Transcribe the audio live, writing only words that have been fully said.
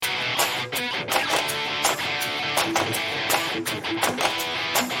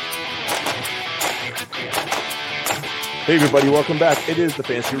Hey everybody, welcome back. It is the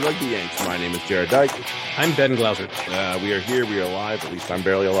Fantasy Rugby Yanks. My name is Jared Dyke. I'm Ben Glauser. We are here. We are alive. At least I'm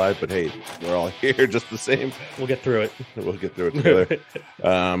barely alive, but hey, we're all here just the same. We'll get through it. We'll get through it together.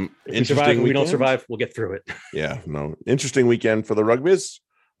 If we survive, we don't survive, we'll get through it. Yeah, no, interesting weekend for the Rugby's.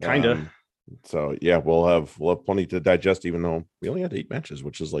 Kinda. So yeah, we'll have plenty to digest, even though we only had 8 matches,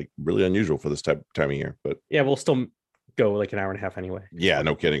 which is like really unusual for this time of year. But yeah, we'll still go like an hour and a half anyway. Yeah,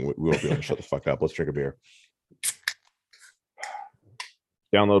 no kidding. We won't be able to shut the fuck up. Let's drink a beer.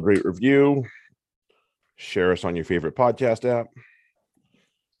 Download, rate, review. Share us on your favorite podcast app.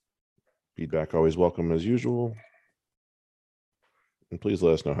 Feedback always welcome as usual. And please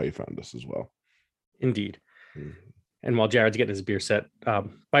let us know how you found us as well. Indeed. And while Jared's getting his beer set, buy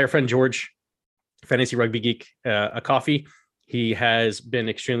our friend George, Fantasy Rugby Geek, a coffee. He has been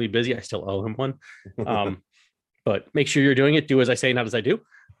extremely busy. I still owe him one. But make sure you're doing it. Do as I say, not as I do.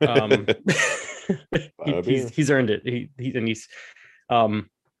 He's earned it. He's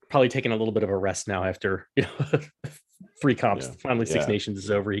probably taking a little bit of a rest now after 3 comps. Yeah. Finally, Six Nations is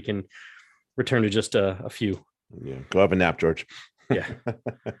over. He can return to just a few. Yeah, go have a nap, George. Yeah.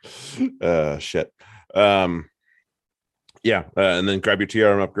 Shit. And then grab your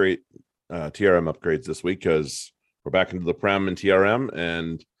TRM upgrades this week because we're back into the Prem and TRM,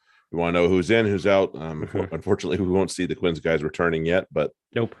 and we want to know who's in, who's out. Unfortunately, we won't see the Quins guys returning yet, but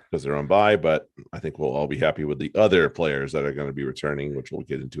nope, because they're on bye. But I think we'll all be happy with the other players that are going to be returning, which we'll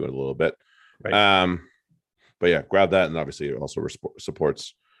get into in a little bit. Right. But yeah, grab that, and obviously it also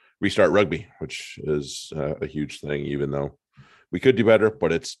supports Restart Rugby, which is a huge thing. Even though we could do better,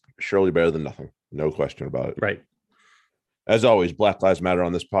 but it's surely better than nothing. No question about it. Right. As always, Black Lives Matter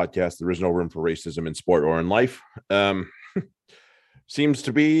on this podcast. There is no room for racism in sport or in life. Seems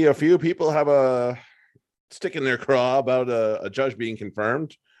to be a few people have a stick in their craw about a judge being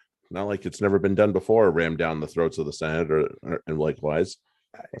confirmed. Not like it's never been done before, rammed down the throats of the Senate and likewise.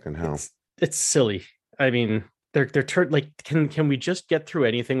 Fucking hell. It's silly. I mean, they're can we just get through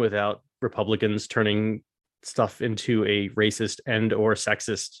anything without Republicans turning stuff into a racist and or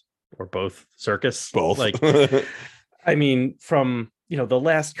sexist or both circus? Both. Like, I mean, from the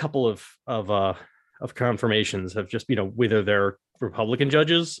last couple of confirmations have just whether they're Republican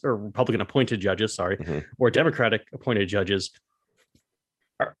judges or Republican appointed judges, or Democratic appointed judges.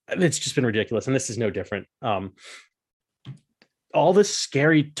 It's just been ridiculous, and this is no different. All this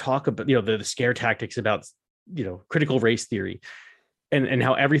scary talk about the scare tactics about critical race theory, and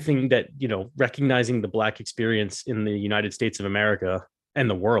how everything that recognizing the Black experience in the United States of America and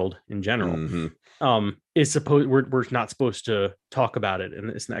the world in general is supposed we're not supposed to talk about it, and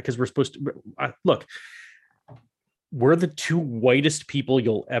it's not because we're supposed to look. We're the 2 whitest people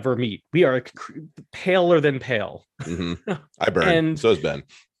you'll ever meet. We are paler than pale. I burn, and so is Ben.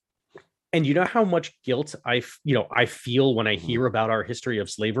 And you know how much guilt I feel when I hear about our history of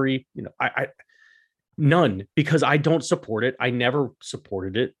slavery. I none, because I don't support it. I never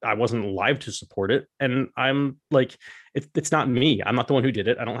supported it. I wasn't alive to support it, and I'm like, it's not me. I'm not the one who did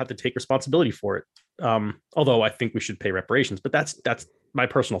it. I don't have to take responsibility for it. Although I think we should pay reparations, but that's my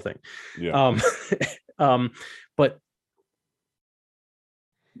personal thing. Yeah. But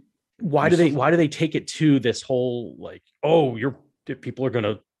why do they take it to this whole like, oh, people are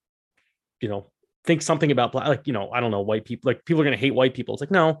gonna think something about black, like I don't know, white people, like people are gonna hate white people. It's like,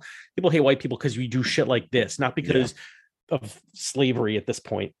 no, people hate white people because we do shit like this, not because of slavery at this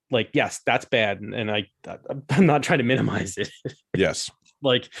point. Like, yes, that's bad, and I'm not trying to minimize it. Yes.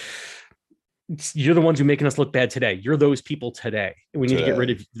 Like, you're the ones who making us look bad today. You're those people today. We need to get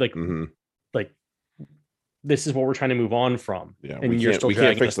rid of like this is what we're trying to move on from. Yeah, and we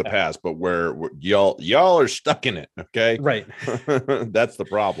can't fix the past, but we're y'all are stuck in it. Okay, right. That's the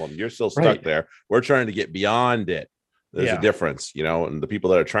problem. You're still stuck there. We're trying to get beyond it. There's a difference, and the people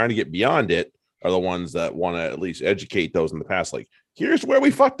that are trying to get beyond it are the ones that want to at least educate those in the past. Like, here's where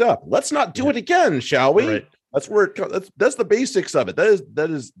we fucked up. Let's not do it again, shall we? Right. That's where that's the basics of it. That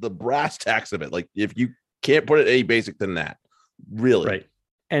is the brass tacks of it. Like, if you can't put it any basic than that, really, right?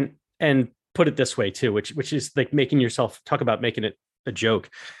 And put it this way too, which is like making yourself talk about making it a joke.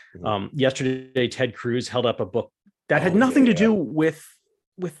 Yesterday, Ted Cruz held up a book that had nothing to do with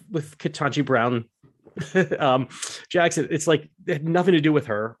Ketanji Brown Jackson. It's like it had nothing to do with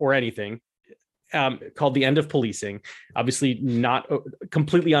her or anything. Called The End of Policing. Obviously not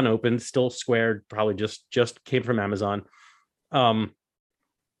completely unopened, still squared, probably just came from Amazon.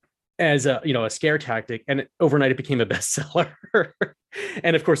 As a scare tactic, and overnight it became a bestseller.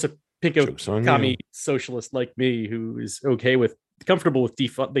 And of course, a pinko commie socialist like me who is comfortable with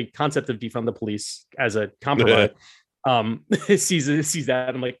the concept of defund the police as a compromise sees that.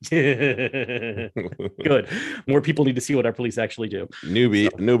 I'm like, good. More people need to see what our police actually do.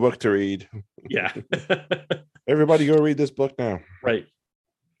 New book to read. Yeah. Everybody go read this book now. Right.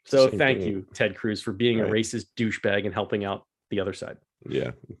 So thank you, Ted Cruz, for being a racist douchebag and helping out the other side.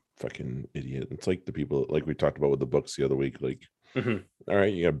 Yeah. Fucking idiot. It's like the people like we talked about with the books the other week. Like, all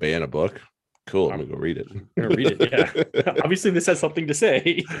right, you got to ban a book. Cool. I'm gonna go read it. I'm gonna read it. Yeah. Obviously, this has something to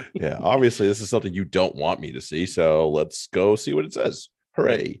say. Yeah. Obviously, this is something you don't want me to see. So let's go see what it says.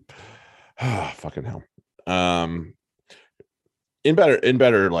 Hooray. Fucking hell. In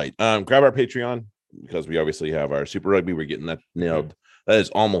better light, grab our Patreon because we obviously have our Super Rugby. We're getting that nailed. That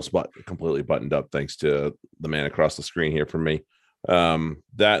is almost completely buttoned up thanks to the man across the screen here from me.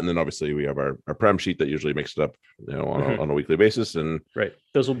 That, and then obviously we have our prem sheet that usually makes it up, on a weekly basis. And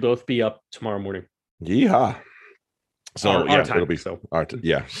those will both be up tomorrow morning. Yeah. So our time, it'll be so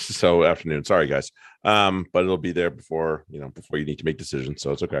afternoon. Sorry guys. But it'll be there before you need to make decisions.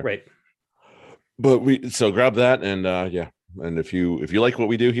 So it's okay. Right. But grab that and and if you like what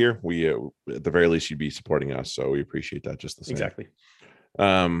we do here, we at the very least you'd be supporting us. So we appreciate that just the same. Exactly.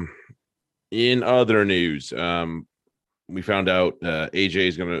 In other news, we found out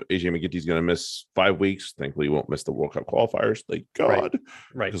AJ McGinty's gonna miss 5 weeks. Thankfully, he won't miss the World Cup qualifiers. Thank God.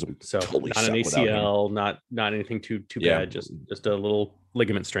 Right. So totally not an ACL, not anything too bad. Just a little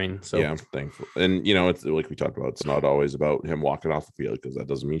ligament strain. So yeah, thankful. And it's like we talked about. It's not always about him walking off the field because that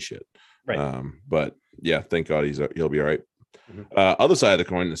doesn't mean shit. Right. But yeah, thank God he'll be all right. Other side of the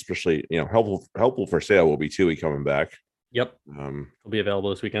coin, especially helpful for sale will be Tui coming back. Yep. He'll be available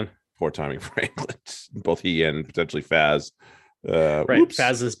this weekend. Poor timing for England. Both he and potentially Faz. Right. Whoops.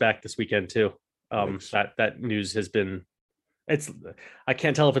 Faz is back this weekend too. That news has been. I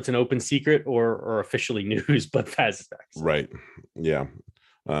can't tell if it's an open secret or officially news, but Faz is back. So. Right. Yeah.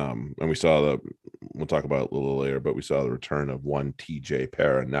 And we saw we'll talk about it a little later, but we saw the return of one TJ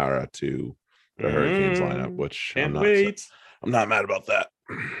Perenara to the Hurricanes lineup, which I'm not mad about that.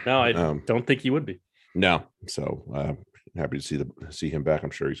 No, I don't think you would be. No. So happy to see him back.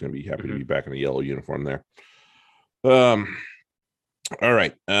 I'm sure he's going to be happy to be back in a yellow uniform there. All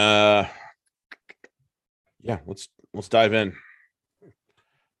right. Let's dive in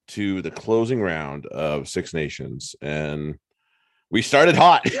to the closing round of Six Nations, and we started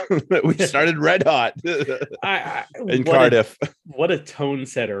hot. We started red hot in Cardiff. What a tone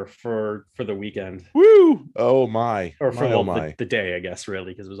setter for the weekend. Woo! Oh my! Or for the day, I guess,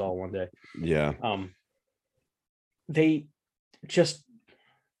 really, because it was all one day. Yeah. They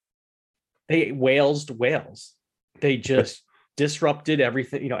Walesed Wales. They just disrupted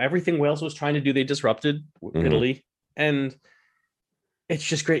everything. Everything Wales was trying to do, they disrupted Italy, and it's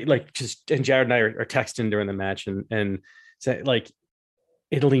just great. And Jared and I are texting during the match and say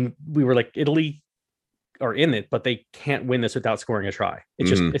Italy. We were like, Italy are in it, but they can't win this without scoring a try. It's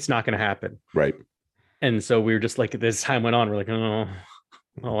just it's not going to happen. Right. And so we were just like, as time went on, we're like,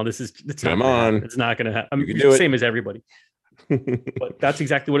 it's not on. It's not going to happen. I'm the same as everybody. But that's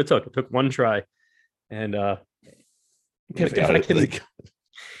exactly what it took. It took one try. And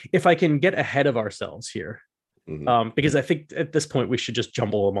if I can get ahead of ourselves here, because I think at this point we should just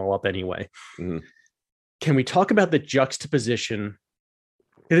jumble them all up anyway. Can we talk about the juxtaposition?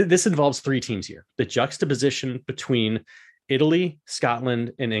 This involves 3 teams here. The juxtaposition between Italy,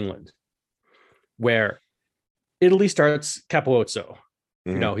 Scotland, and England, where Italy starts Capozzo.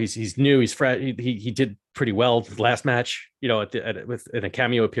 He's new. He's fresh. He did pretty well last match. In a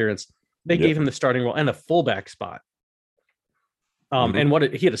cameo appearance, they gave him the starting role and the fullback spot. And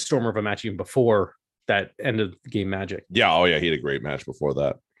he had a stormer of a match even before that ended the game magic. Yeah. Oh yeah. He had a great match before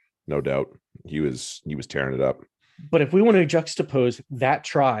that. No doubt. He was tearing it up. But if we want to juxtapose that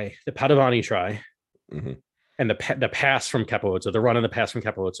try, the Padovani try, and the pass from Capozzo, the run and the pass from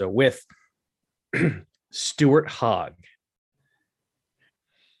Capozzo with Stuart Hogg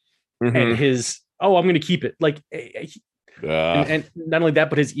and his, I'm going to keep it. And not only that,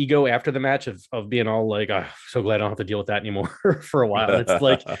 but his ego after the match of being all like, so glad I don't have to deal with that anymore for a while. And it's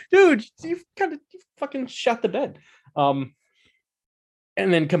like, dude, you fucking shot the bed.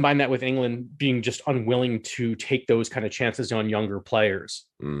 And then combine that with England being just unwilling to take those kind of chances on younger players.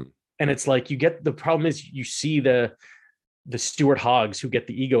 And it's like, the problem is you see the Stuart Hoggs who get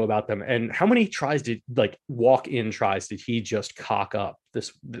the ego about them. And how many tries walk-in tries did he just cock up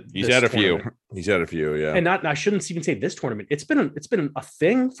He's had a few. He's had a few. Yeah. And I shouldn't even say this tournament. It's been a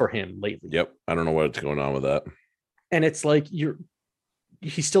thing for him lately. Yep. I don't know what's going on with that. And it's like,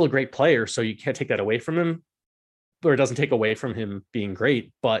 he's still a great player. So you can't take that away from him, or it doesn't take away from him being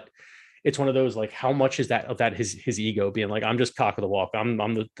great, but it's one of those, like, how much is that of that his ego being like, I'm just cock of the walk. I'm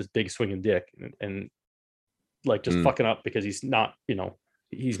the big swinging dick. And like just fucking up because he's not,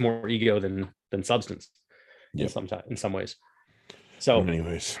 he's more ego than substance in some ways. So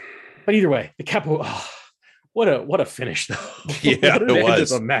anyways, but either way, the Capo, what a finish though. Yeah, it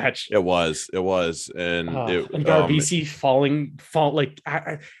was a match. It was, and Garbisi fall like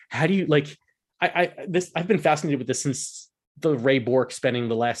how do you like I've been fascinated with this since the Ray Bork spending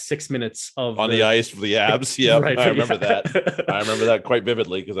the last 6 minutes on the ice for the Abs. Yeah, right, I remember that. I remember that quite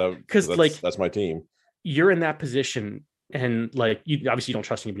vividly because that's my team. You're in that position, and like you obviously don't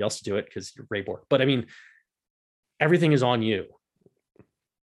trust anybody else to do it because you're Ray Bork. But I mean, everything is on you.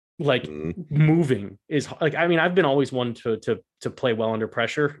 Like moving is like, I mean, I've been always one to play well under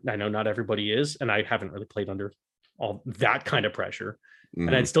pressure. I know not everybody is, and I haven't really played under all that kind of pressure.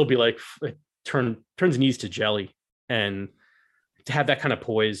 And I'd still be like, turns knees to jelly, and to have that kind of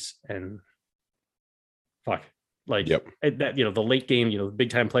poise and fuck, like that, the late game,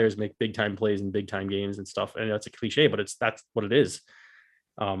 big time players make big time plays in big time games and stuff. And that's a cliche, but that's what it is.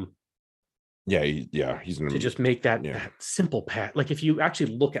 He's to just make that simple pat. Like if you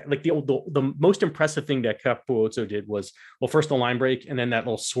actually look at like the most impressive thing that Capuzzo did was, well, first the line break and then that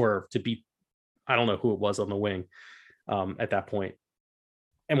little swerve to beat, I don't know who it was on the wing at that point.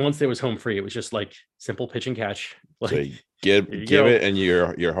 And once there was home free, it was just like simple pitch and catch. Like so give it and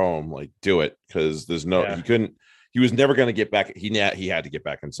you're home. Like do it, because there's he was never going to get back. He had to get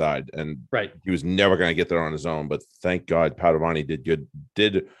back inside, and he was never going to get there on his own. But thank God Padovani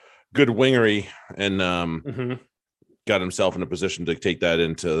did good wingery and got himself in a position to take that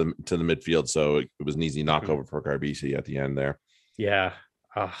into the midfield. So it was an easy knockover for Garbisi at the end there. Yeah.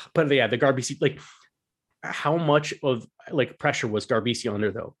 But the Garbisi, like how much of like pressure was Garbisi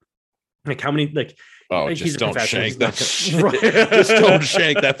under though? Like how many, like, just don't shank that just don't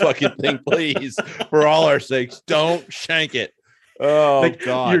shank that fucking thing, please. For all our sakes, don't shank it. Oh, like,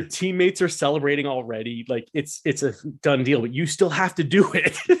 God. Your teammates are celebrating already. Like it's a done deal, but you still have to do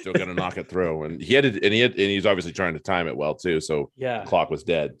it. Still gonna knock it through. And he's obviously trying to time it well too. So the clock was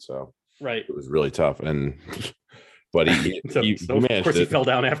dead. So it was really tough. And but he managed. Of course, he fell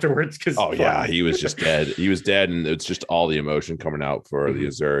down afterwards because he was just dead. He was dead, and it's just all the emotion coming out for the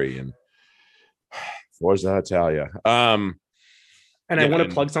Azzurri and Forza Italia. And I want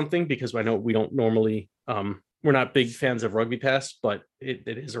to plug something because I know we don't normally we're not big fans of Rugby Pass, but it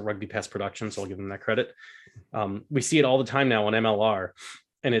is a Rugby Pass production, so I'll give them that credit. We see it all the time now on MLR,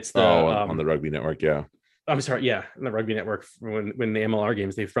 and it's on the Rugby Network. Yeah, I'm sorry, on the Rugby Network when the MLR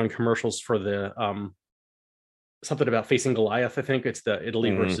games they've run commercials for the something about facing Goliath. I think it's the Italy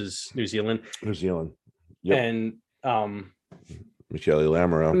versus New Zealand. Yep. And Michele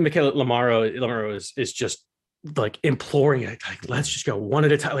Lamaro is just like imploring it, like let's just go one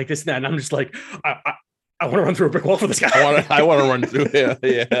at a time, like this and that. And I'm just like, I want to run through a brick wall for this guy. I want to run through it.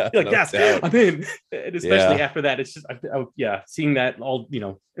 Yeah. Like, yes, I'm in. And especially after that, it's just, seeing that all,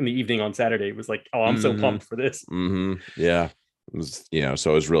 in the evening on Saturday was like, oh, I'm so pumped for this. Yeah. It was,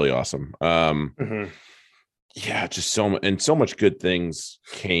 so it was really awesome. Yeah, just so much good things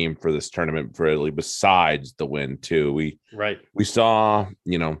came for this tournament for Italy besides the win too. We saw,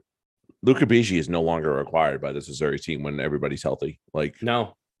 Luca Bigi is no longer required by this Azzurri team when everybody's healthy. Like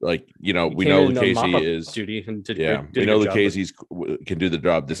no. Like, we know Lucchese is duty and we know Lucchese can do the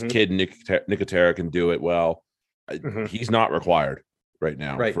job. This kid Nicotera can do it well. He's not required right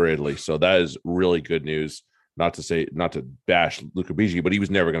now for Italy, so that is really good news. Not to bash Luca Bigi, but he was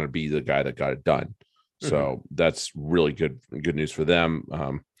never going to be the guy that got it done. So that's really good news for them.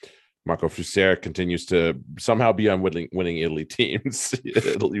 Marco Fusser continues to somehow be on winning Italy teams. He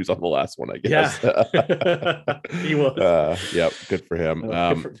was on the last one, I guess. Yeah. He was. Yep, good for him.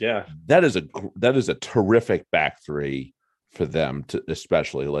 That is a terrific back three for them,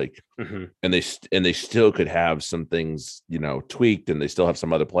 especially like, and they still could have some things tweaked, and they still have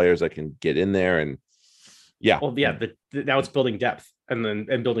some other players that can get in there and. Yeah. Well, now it's building depth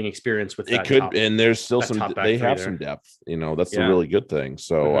and building experience with it. And there's still some. They have some depth. That's a really good thing.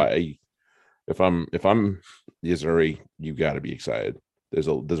 So if I'm the Azzurri, you got to be excited. There's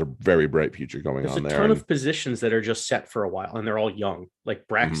a very bright future going on there. There's a ton of positions that are just set for a while, and they're all young. Like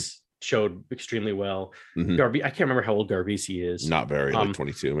Brax showed extremely well. Garvey, I can't remember how old Garbisi is. Not very, like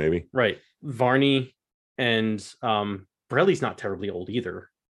 22 maybe. Right. Varney and Borelli's not terribly old either.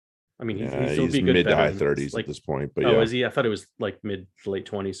 I mean, he's mid to high 30s at this point. But is he? I thought it was like mid to late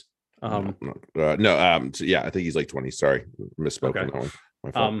 20s. I think he's like 20. Sorry, misspoke on that one.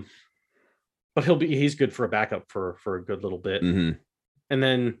 My fault. But he's good for a backup for a good little bit. And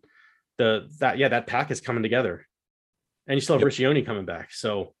then that pack is coming together, and you still have Riccioni coming back.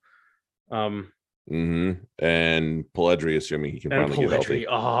 So, And Pelledri, assuming he can finally get healthy.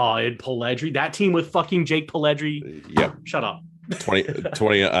 Oh, and Pelledri, that team with fucking Jake Pelledri. Yep. Shut up. 20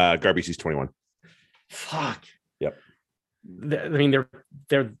 Garby's 21. Fuck. Yep. I mean,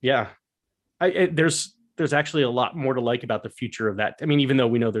 they're yeah. There's actually a lot more to like about the future of that. I mean, even though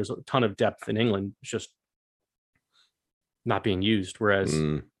we know there's a ton of depth in England, it's just not being used. Whereas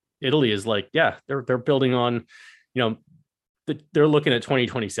Italy is like, yeah, they're building on, they're looking at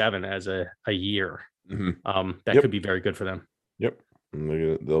 2027 as a year that could be very good for them. Yep.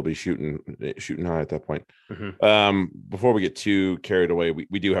 They'll be shooting high at that point. Before we get too carried away,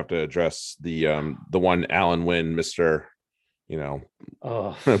 we do have to address the one Alan Wynn, Mr.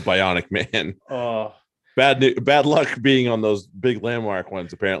 Bionic Man. Bad luck being on those big landmark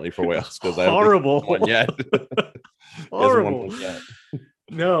ones apparently for Wales, because I haven't seen one yet. Horrible.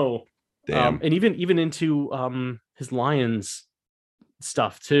 No. Damn. And even into his Lions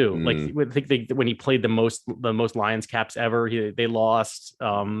stuff too. Like I think when he played the most Lions caps ever, they lost.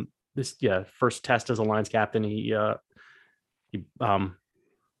 First test as a Lions captain, he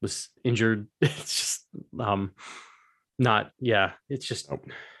was injured. It's just it's just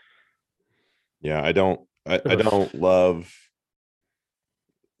I don't love,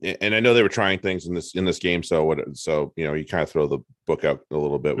 and I know they were trying things in this game, so you kind of throw the book out a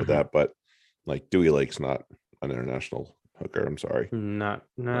little bit with that, but like Dewey Lake's not an international hooker. I'm sorry. No.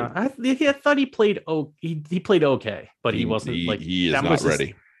 I thought he played he played okay, but he wasn't he is not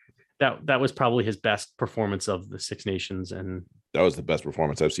ready. That was probably his best performance of the Six Nations, and that was the best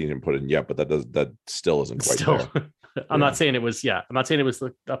performance I've seen him put in yet, but that still isn't quite there. I'm not saying it was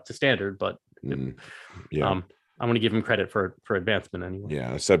up to standard, but I'm going to give him credit for advancement anyway.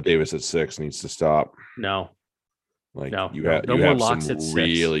 Yeah, Seb Davis at 6 needs to stop. No. You have some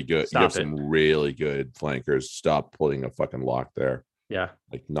really good. You have some really good flankers. Stop putting a fucking lock there. Yeah,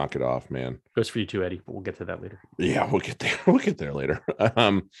 like knock it off, man. Goes for you too, Eddie. But we'll get to that later. Yeah, we'll get there. We'll get there later.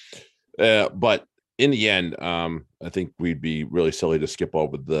 But in the end, I think we'd be really silly to skip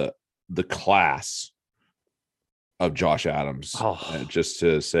over the class of Josh Adams, just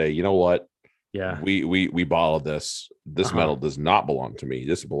to say, you know what? Yeah, we bottled this. This medal does not belong to me.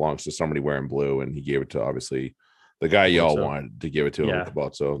 This belongs to somebody wearing blue, and he gave it to obviously the guy y'all wanted to give it to him.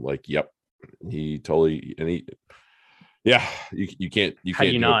 So like, yep, he totally you can't how do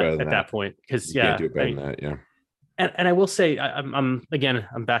you not at that point, because can't do it better than that. And I will say, I'm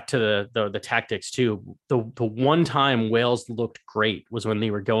back to the tactics too. The one time Wales looked great was when they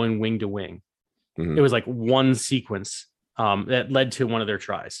were going wing to wing. It was like one sequence that led to one of their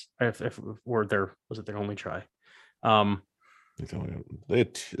tries. Was it their only try? They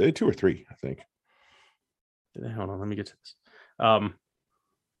had 2 or 3, I think. Hold on, let me get to this.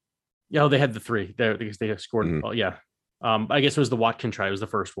 They had the 3 there because they scored. Well, yeah. I guess it was the Watkin try. It was the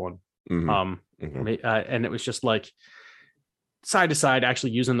first one. And it was just like side to side,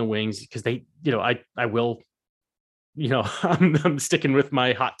 actually using the wings, because they, I will, I'm sticking with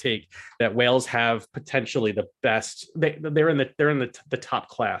my hot take that Wales have potentially the best. They're in the top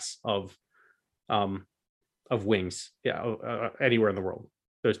class of wings. Anywhere in the world.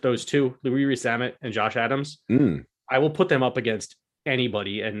 Those two, Louis Rees-Zammit and Josh Adams. I will put them up against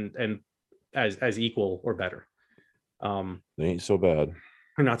anybody and as equal or better. They ain't so bad.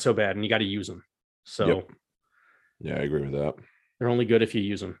 They're not so bad, and you got to use them. So, yeah, I agree with that. They're only good if you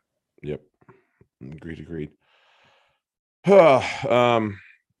use them. Yep, agreed.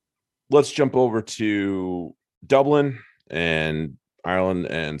 Let's jump over to Dublin and Ireland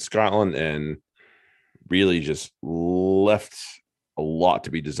and Scotland, and really just left a lot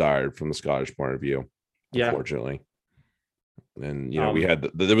to be desired from the Scottish point of view. Unfortunately, and we had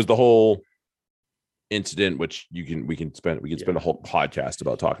there was the whole incident, which we can spend a whole podcast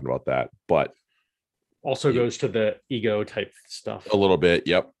about talking about that, but also goes to the ego type stuff a little bit.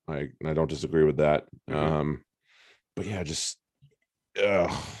 Yep, I don't disagree with that. But yeah, just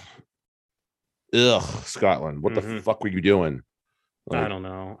Scotland, what the fuck were you doing? I don't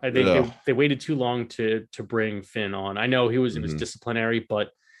know. I think they waited too long to bring Finn on. I know it was disciplinary,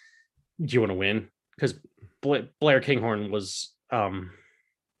 but do you want to win? Because Blair Kinghorn was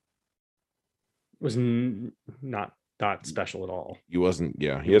not special at all. He wasn't.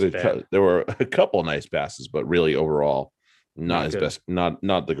 Yeah, he had there were a couple nice passes, but really overall, not his best. Not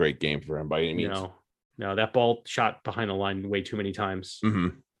the great game for him by any means. No, that ball shot behind the line way too many times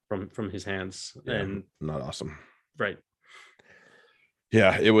from his hands, and not awesome. Right.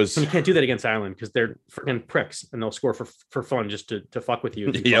 Yeah, it was. And you can't do that against Ireland because they're freaking pricks and they'll score for fun just to fuck with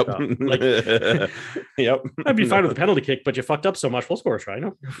you. Yep. Yep. I'd be fine with a penalty kick, but you fucked up so much. We'll score a try.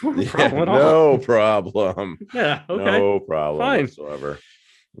 No problem at all. No problem. Yeah. Okay. No problem whatsoever.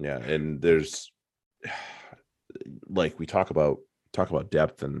 Yeah, and there's like we talk about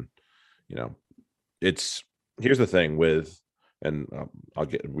depth, and you know, it's here's the thing with, and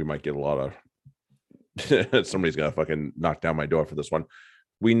we might get a lot of somebody's gonna fucking knock down my door for this one.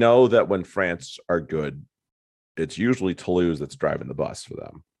 We know that when France are good, it's usually Toulouse that's driving the bus for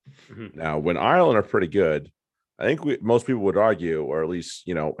them. Mm-hmm. Now, when Ireland are pretty good, I think most people would argue, or at least,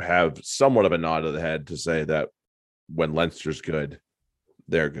 have somewhat of a nod of the head to say that when Leinster's good,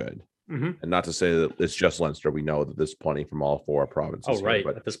 they're good. Mm-hmm. And not to say that it's just Leinster. We know that there's plenty from all four provinces. Oh, right.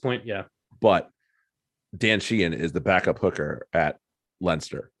 At this point, yeah. But Dan Sheehan is the backup hooker at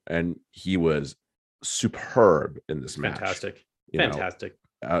Leinster, and he was superb in this match. Fantastic.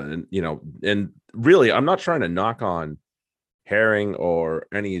 And really, I'm not trying to knock on Herring or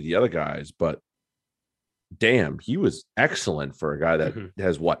any of the other guys, but damn, he was excellent for a guy that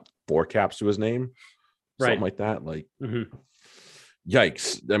has 4 caps to his name, something like that. Like,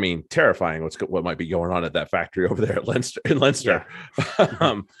 yikes! I mean, terrifying. What might be going on at that factory over there at Leinster?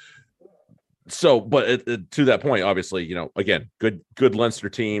 Yeah. So, but to that point, obviously, again, good Leinster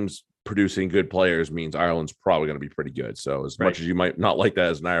teams producing good players means Ireland's probably going to be pretty good. So as much as you might not like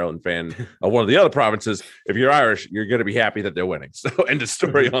that as an Ireland fan of one of the other provinces, if you're Irish, you're going to be happy that they're winning. So end of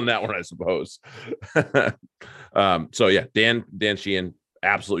story on that one, I suppose. So yeah, Dan Sheehan,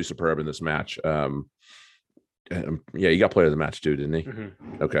 absolutely superb in this match. Yeah, he got player of the match too, didn't he?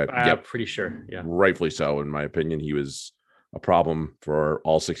 Mm-hmm. Okay. Yeah, pretty sure. Yeah. Rightfully so. In my opinion, he was a problem for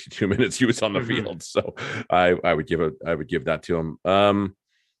all 62 minutes he was on the field. So I would give that to him.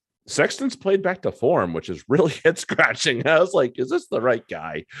 Sexton's played back to form, which is really head scratching. I was like, is this the right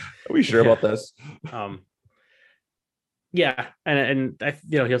guy? Are we sure about this? Yeah. And I,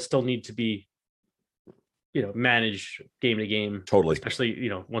 he'll still need to be, manage game to game. Totally.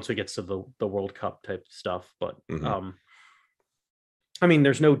 Especially, once we get to the World Cup type stuff. But, I mean,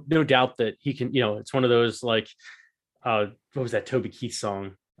 there's no doubt that he can, it's one of those, like, what was that Toby Keith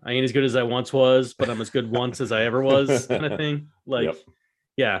song? I ain't as good as I once was, but I'm as good once as I ever was, kind of thing. Like,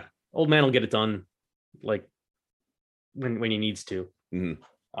 yeah, old man will get it done, like when he needs to.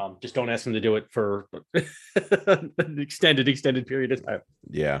 Mm-hmm. Just don't ask him to do it for an extended period of time.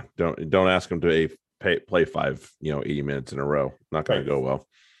 Yeah, don't ask him to play 80 minutes in a row. Not going to go well.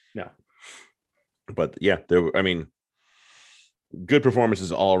 Yeah, but yeah, good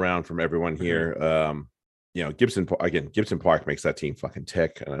performances all around from everyone here. Mm-hmm. Gibson Park makes that team fucking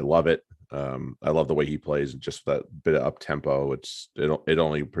tick, and I love it. I love the way he plays, and just that bit of up tempo. It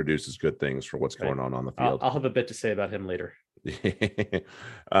only produces good things for what's going on the field. I'll have a bit to say about him later.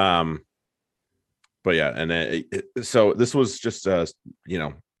 But yeah, and so this was just let's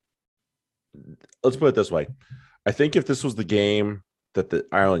put it this way. I think if this was the game that the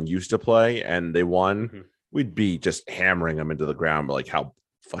Ireland used to play and they won, we'd be just hammering them into the ground, like how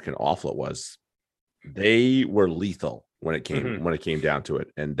fucking awful it was. They were lethal when it came down to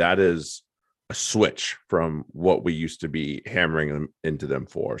it, and that is a switch from what we used to be hammering them into them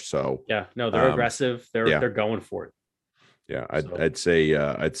for. So yeah, no, they're aggressive. They're going for it. Yeah, I'd say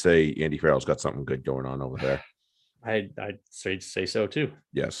Andy Farrell's got something good going on over there. I'd say so too.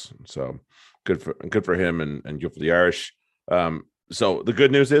 Yes, so good for him and good for the Irish. So the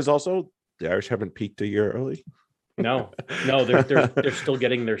good news is also the Irish haven't peaked a year early. No, they're still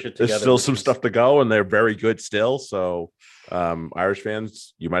getting their shit together. There's still some stuff to go, and they're very good still. So, Irish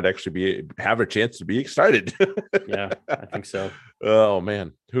fans, you might actually have a chance to be excited. Yeah, I think so. Oh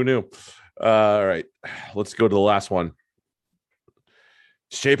man, who knew? All right, let's go to the last one.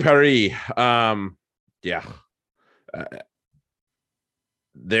 Chez Paris. Yeah.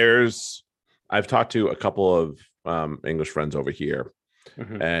 I've talked to a couple of English friends over here,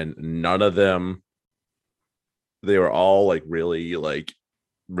 and none of them. They were all like really like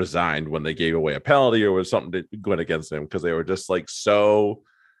resigned when they gave away a penalty or was something going against them, because they were just like so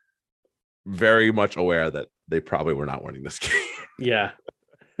very much aware that they probably were not winning this game. Yeah.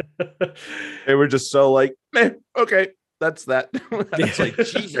 They were just so like, okay, that's that. It's like,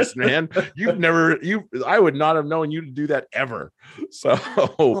 Jesus, man, I would not have known you to do that ever. So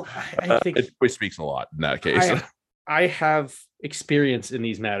I think it speaks a lot in that case. I have experience in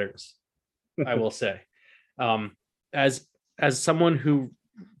these matters, I will say. As someone who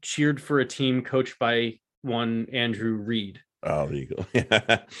cheered for a team coached by one Andrew Reid. Oh, there you go.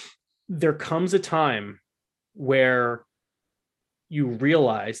 There comes a time where you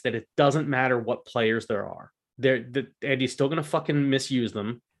realize that it doesn't matter what players there are. Andy's still going to fucking misuse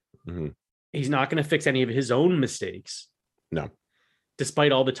them. Mm-hmm. He's not going to fix any of his own mistakes. No.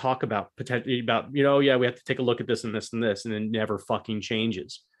 Despite all the talk about potentially about, we have to take a look at this and this and this, and it never fucking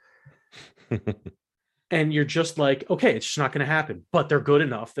changes. And you're just like, okay, it's just not going to happen. But they're good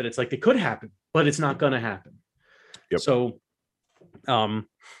enough that it's like, it could happen, but it's not going to happen. Yep. So,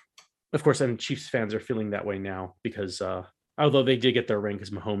 of course, and Chiefs fans are feeling that way now because although they did get their ring because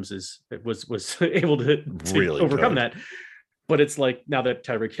Mahomes was able to really overcome that. But it's like now that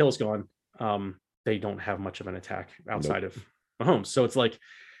Tyreek Hill's gone, they don't have much of an attack outside of Mahomes. So it's like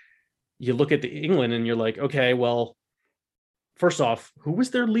you look at the England and you're like, okay, well, first off, who was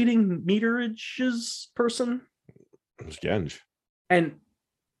their leading meterages person? It was Genge. And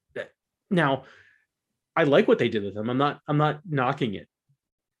now I like what they did with him. I'm not knocking it.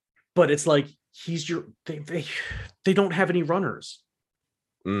 But it's like they don't have any runners.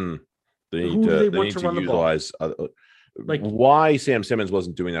 They need to utilize like why Sam Simmons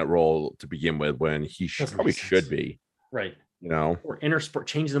wasn't doing that role to begin with when he probably should be. Right. You know, or Intersport,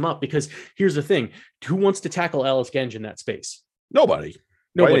 change them up, because here's the thing: who wants to tackle Ellis Genge in that space? Nobody.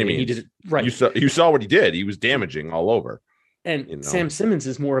 He did it right. You saw what he did. He was damaging all over. And Sam Simmons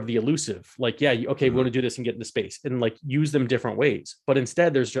is more of the elusive. Like, yeah, okay, we want to do this and get into space and like use them different ways. But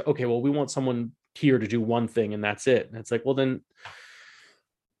instead, there's just, okay, well, we want someone here to do one thing and that's it. And it's like, well, then,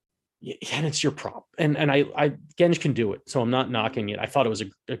 and it's your prop. And I Genge can do it, so I'm not knocking it. I thought it was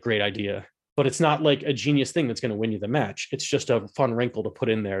a great idea. But it's not like a genius thing that's going to win you the match. It's just a fun wrinkle to put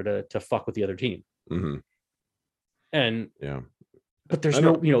in there to fuck with the other team. Mm-hmm. And but there's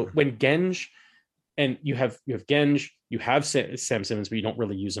no, when Genge, and you have Genge, you have Sam Simmons, but you don't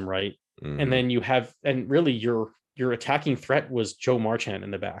really use him right. Mm-hmm. And then you have, and really your attacking threat was Joe Marchand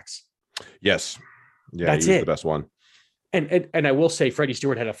in the backs. Yes, yeah, that's it. The best one. And I will say Freddie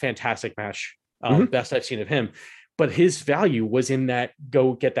Stewart had a fantastic match, best I've seen of him. But his value was in that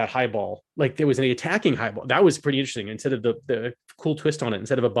go get that high ball. Like there was an attacking high ball. That was pretty interesting. Instead of the cool twist on it,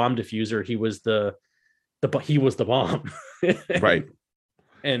 instead of a bomb diffuser, he was the bomb. Right.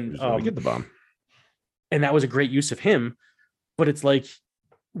 And we get the bomb. And that was a great use of him. But it's like,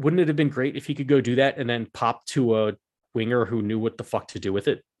 wouldn't it have been great if he could go do that and then pop to a winger who knew what the fuck to do with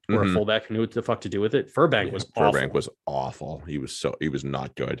it, or a fullback who knew what the fuck to do with it? Furbank was awful. Furbank was awful. He was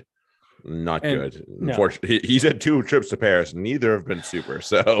not good. Not good. Unfortunately, he's had 2 trips to Paris. Neither have been super.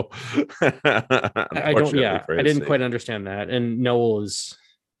 So I don't. Yeah, I didn't quite understand that. And Noel is,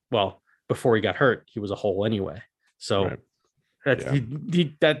 well, before he got hurt, he was a hole anyway. So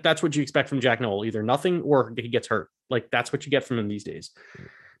that's what you expect from Jack Noel. Either nothing or he gets hurt. Like that's what you get from him these days.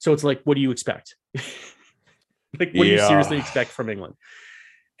 So it's like, what do you expect? Like, what do you seriously expect from England?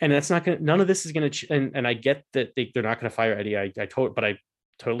 And that's not going to, none of this is going to, and I get that they're not going to fire Eddie. But I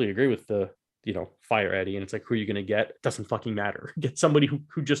totally agree with the, fire Eddie. And it's like, who are you going to get? It doesn't fucking matter. Get somebody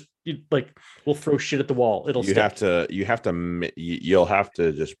who just like will throw shit at the wall. You'll have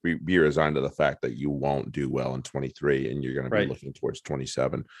to just be resigned to the fact that you won't do well in 23 and you're going to be looking towards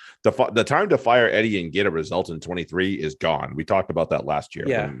 27. The time to fire Eddie and get a result in 23 is gone. We talked about that last year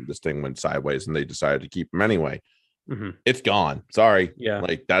when this thing went sideways and they decided to keep him anyway. Mm-hmm. It's gone. Sorry. Yeah.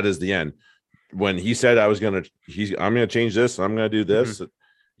 Like that is the end. When he said I'm going to change this, I'm going to do this. Mm-hmm.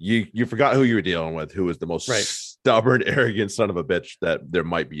 You forgot who you were dealing with, who was the most stubborn, arrogant son of a bitch that there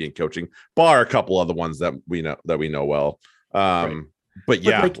might be in coaching, bar a couple other ones that we know well. But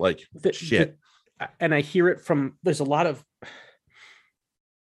yeah, shit. And I hear it from, there's a lot of,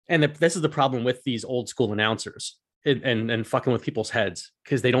 and this is the problem with these old school announcers and fucking with people's heads,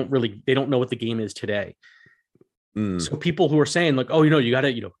 because they don't know what the game is today. So people who are saying like, oh, you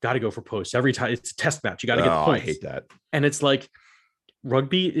gotta go for posts every time. It's a test match. You gotta get the points. I hate that. And it's like,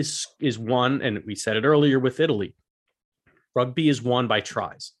 rugby is won, and we said it earlier with Italy. Rugby is won by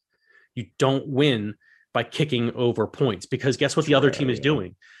tries. You don't win by kicking over points, because guess what the other team is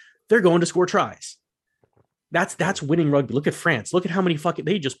doing? They're going to score tries. That's winning rugby. Look at France. Look at how many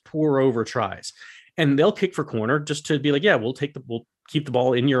they just pour over tries, and they'll kick for corner just to be like, yeah, we'll keep the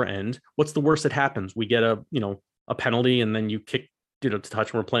ball in your end. What's the worst that happens? We get a penalty, and then you kick to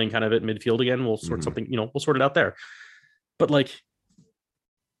touch, and we're playing kind of at midfield again. We'll sort something. We'll sort it out there. But like,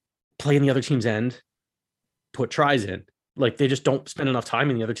 play in the other team's end, put tries in. Like they just don't spend enough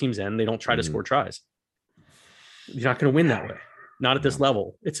time in the other team's end. They don't try to score tries. You're not going to win that way. Not at this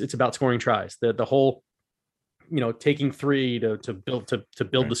level. It's about scoring tries. The whole, taking 3 to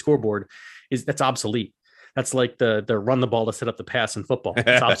build the scoreboard that's obsolete. That's like the run the ball to set up the pass in football.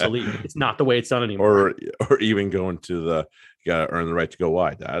 It's obsolete. It's not the way it's done anymore. Or even going to you got to earn the right to go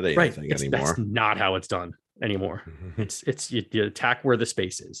wide. That ain't anything anymore. That's not how it's done anymore. It's you attack where the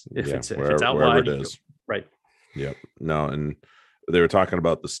space is. If it's out wide, it is. Right. Yep. No, and they were talking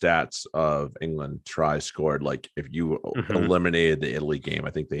about the stats of England tries scored. Like if you eliminated the Italy game, I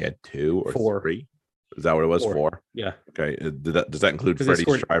think they had 2 or 3. Is that what it was? 4. Yeah. Okay. Does that include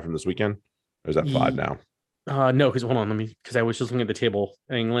Freddie's try from this weekend? Or is that 5 now? No, because hold on, because I was just looking at the table.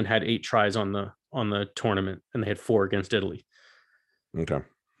 England had 8 tries on the tournament, and they had 4 against Italy. Okay,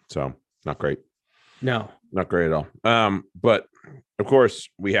 so not great. No, not great at all. But of course,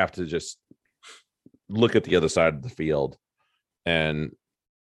 we have to just look at the other side of the field, and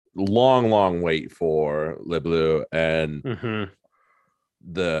long wait for Le Bleu and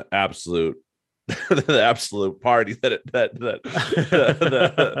the absolute the absolute party that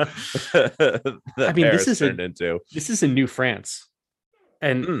I mean, Paris turned into. This is a new France,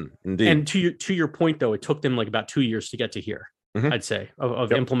 and indeed. To your point though, it took them like about 2 years to get to here. I'd say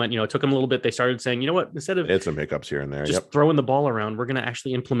of implement. It took them a little bit. They started saying, you know what, instead of they had some hiccups here and there, just throwing the ball around, we're going to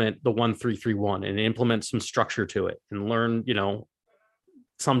actually implement the 1-3-3-1 and implement some structure to it and learn,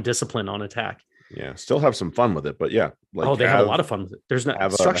 some discipline on attack. Yeah, still have some fun with it, but yeah, they have a lot of fun with it. There's no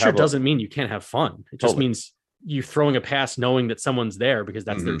structure doesn't mean you can't have fun. It just means you throwing a pass knowing that someo's there because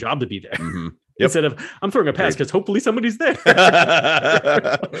that's their job to be there. Instead of I'm throwing a pass because hopefully somebody's there.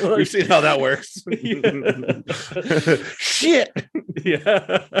 We've seen how that works. Shit.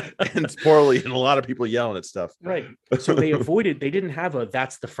 Yeah. And it's poorly, and a lot of people yelling at stuff. Right. So they didn't have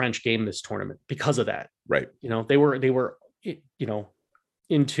that's the French game this tournament because of that. Right. They were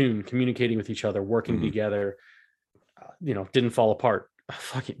in tune, communicating with each other, working together, didn't fall apart.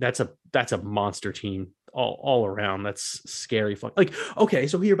 Fuck it. That's a monster team all around. That's scary. Like, okay,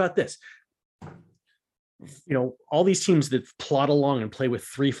 so hear about this. All these teams that plod along and play with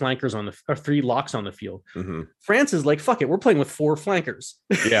 3 flankers or 3 locks on the field. France is like, fuck it, we're playing with 4 flankers.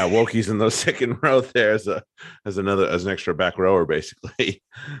 Yeah, Wokie's in the second row there as an extra back rower, basically.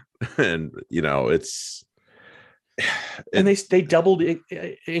 And it's and they doubled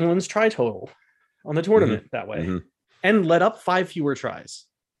England's try total on the tournament that way, and let up 5 fewer tries.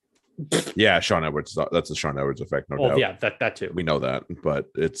 Yeah, Sean Edwards. That's the Sean Edwards effect, no doubt. Yeah, that too. We know that, but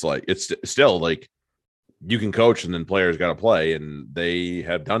it's like it's still like you can coach, and then players got to play, and they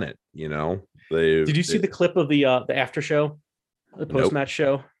have done it. Did you see the clip of the after show, the post match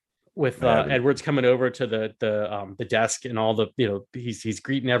show, with Edwards coming over to the desk and all the he's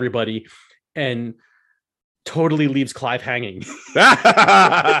greeting everybody, and totally leaves Clive hanging.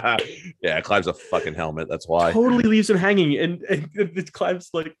 Yeah, Clive's a fucking helmet. That's why. Totally leaves him hanging, and Clive's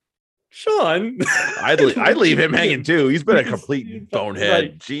like, Sean, I'd leave him hanging too. He's been a complete bonehead.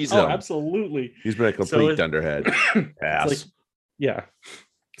 Right. Jesus. Oh, absolutely. He's been a complete dunderhead. Pass.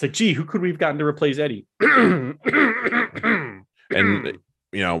 It's like, gee, who could we have gotten to replace Eddie? And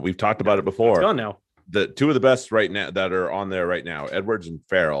we've talked about it before. It's gone now. The 2 of the best right now that are on there right now, Edwards and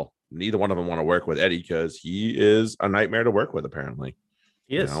Farrell. Neither one of them want to work with Eddie because he is a nightmare to work with. Apparently,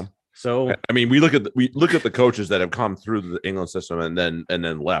 he is. So I mean, we look at the coaches that have come through the England system and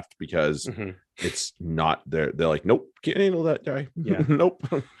then left because it's not there. They're like, nope, can't handle that guy. Yeah, nope.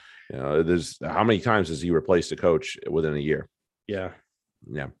 There's how many times has he replaced a coach within a year? Yeah,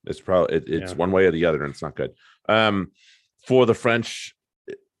 it's probably it's one way or the other, and it's not good. For the French,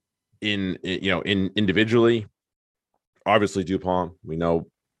 in individually, obviously Dupont, we know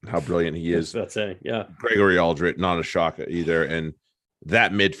how brilliant he is. That's it. Yeah, Gregory Aldrit, not a shock either, and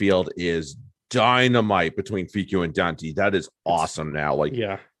that midfield is dynamite between Fiku and Dante. That is awesome now. Like,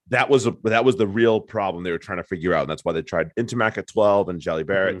 that was the real problem they were trying to figure out. And that's why they tried Intermac at 12 and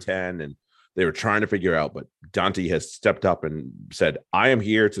Jalibert at 10. And they were trying to figure out, but Dante has stepped up and said, I am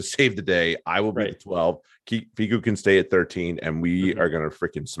here to save the day. I will be at 12. Fiku can stay at 13 and we are going to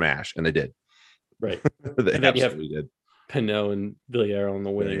freaking smash. And they did. Right. They absolutely did. Pinot and Villiers on the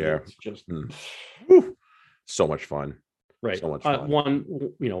winning. Yeah. Just so much fun. Right. So much fun.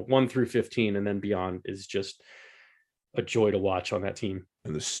 1 through 15 and then beyond is just a joy to watch on that team.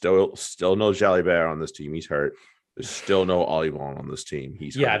 And there's still no Jalibert on this team. He's hurt. There's still no Olivon on this team.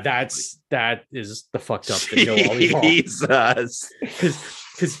 He's hurt. That is the fucked up thing. No Olivon. Jesus.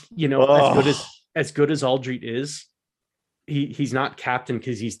 Because as good as Aldrit is, he's not captain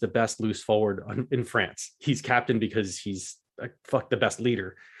because he's the best loose forward in France. He's captain because he's the best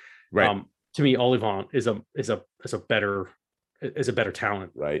leader. Right. To me, Olivon is a better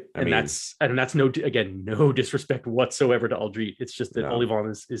talent, right? That's no disrespect whatsoever to Aldrit. It's just that Olivon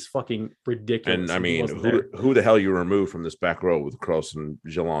is fucking ridiculous. And I mean, who the hell you remove from this back row with Kroos and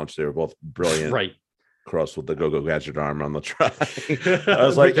Jelange? They were both brilliant, right? Kroos with the go gadget arm on the try. I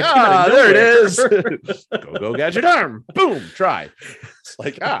was like, there it is. Go gadget arm, boom, try. It's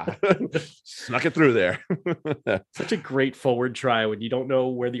like snuck it through there. Such a great forward try when you don't know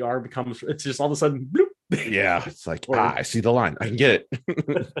where the arm comes from. It's just all of a sudden, bloop. Yeah, it's like I see the line. I can get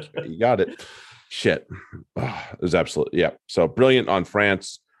it. You got it. Shit, it was absolutely So brilliant on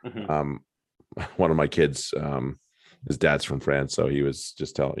France. One of my kids his dad's from France, so he was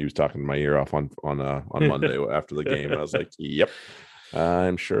talking my ear off on Monday after the game. I was like, "Yep,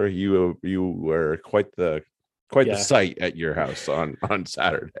 I'm sure you were quite the sight at your house on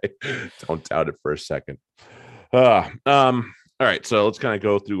Saturday. Don't doubt it for a second." All right, so let's kind of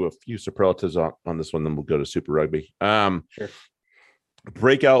go through a few superlatives on this one, then we'll go to Super Rugby. Sure.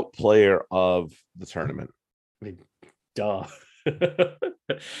 Breakout player of the tournament. I mean, duh.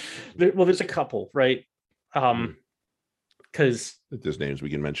 There's a couple, right? Because there's names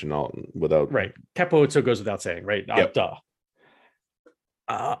we can mention all without. Right. Kepa Otso goes without saying, right? Yep. Duh.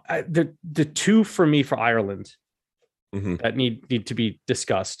 The two for me for Ireland that need to be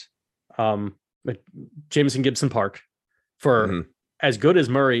discussed. Like Jameson Gibson Park, for as good as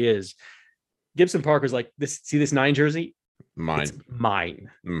Murray is, Gibson Park was like, this 9 jersey, it's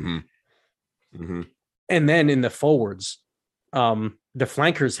mine. And then in the forwards, the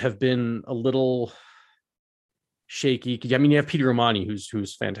flankers have been a little shaky. I mean, you have Peter Romani,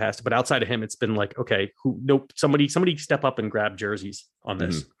 who's fantastic, but outside of him, it's been like, okay, somebody step up and grab jerseys on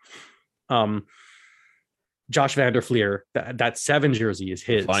this. Josh van der Fleer, that 7 jersey is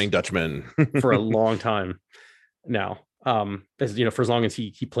his, Flying Dutchman, for a long time now. As you know, for as long as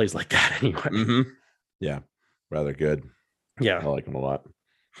he plays like that anyway. Yeah, rather good. Yeah, I like him a lot.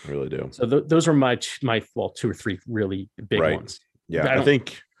 I really do. So those are my 2 or 3 really big ones. Yeah,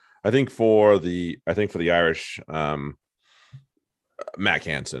 I think for the Irish, Mac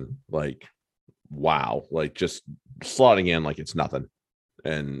Hansen, like, wow, like just slotting in like it's nothing,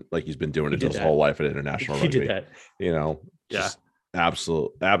 and like he's been doing it his whole life at international rugby. He did that, you know. Yeah,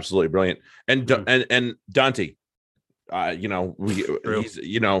 absolutely brilliant. And and Dante, you know,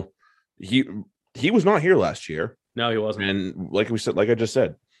 he was not here last year. No, he wasn't. And like I just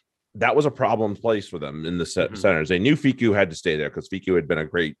said, that was a problem place for them in the centers. They knew Fiku had to stay there because Fiku had been a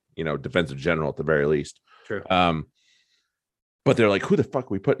great, defensive general at the very least. True. But they're like, who the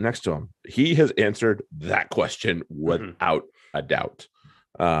fuck we put next to him? He has answered that question without a doubt.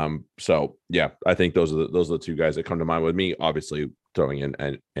 So yeah, I think those are the 2 guys that come to mind with me. Obviously, throwing in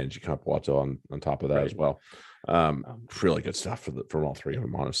Angie Capuato on top of that as well. Really good stuff from all 3 of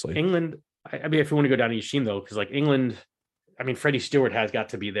them, honestly. England. I mean, if you want to go down to Yashin though, because like England, I mean, Freddie Stewart has got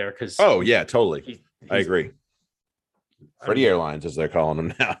to be there because. Oh yeah, totally. I agree. Freddie Airlines, as they're calling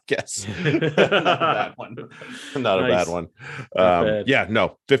them now, I guess. Not a bad one. Not a bad one. Yeah,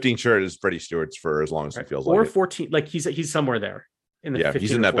 no, 15 shirt is Freddie Stewart's for as long as he feels like. Or 14, like he's somewhere there in the 15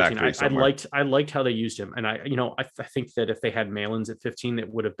 he's in that back 3 somewhere. I liked how they used him, and I think that if they had Malins at 15, it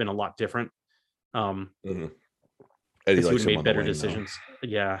would have been a lot different. Eddie would have made better decisions. Though.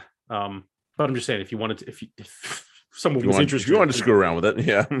 Yeah. But I'm just saying, if someone was interested, if you want to screw around with it,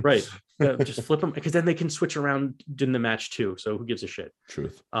 yeah, right, just flip them, because then they can switch around in the match too. So who gives a shit?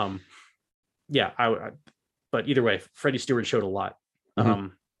 Truth. Yeah, but either way, Freddie Stewart showed a lot.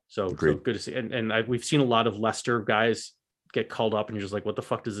 So good to see, and we've seen a lot of Leicester guys get called up, and you're just like, what the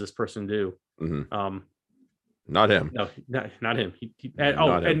fuck does this person do? Not him. No, not him.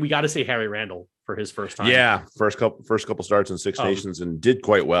 And we got to say Harry Randall for his first time. Yeah, first couple starts in Six Nations and did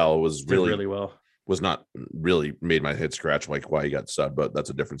quite well. It was really well. Was not really made my head scratch like why he got subbed, but that's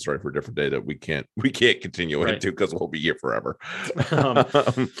a different story for a different day that we can't continue into because we'll be here forever.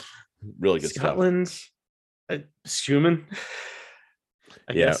 Really good Scotland, stuff. Schumann.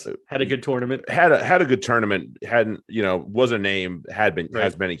 I guess had a good tournament. Had a good tournament. Hadn't was a name.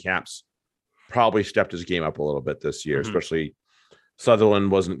 Has many caps. Probably stepped his game up a little bit this year, especially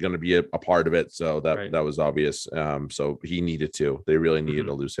Sutherland wasn't going to be a part of it, so that was obvious. So he needed to. They really needed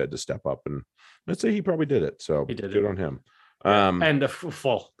a loose head to step up, and let's say he probably did it. So he did good on him. And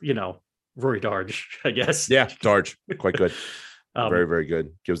Rory Darge, I guess. Yeah, Darge, quite good. Very, very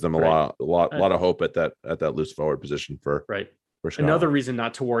good. Gives them a lot of hope at that loose forward position for Another reason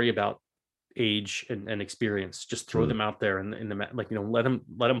not to worry about age and experience. Just throw them out there in the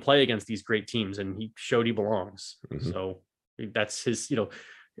let him play against these great teams, and he showed he belongs. So that's his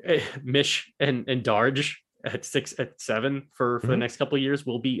Mish and Darge at 6 at 7 for the next couple of years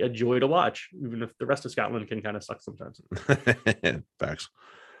will be a joy to watch, even if the rest of Scotland can kind of suck sometimes. Facts.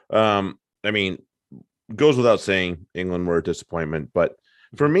 I mean, goes without saying England were a disappointment, but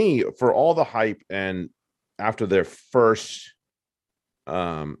for me, for all the hype and after their first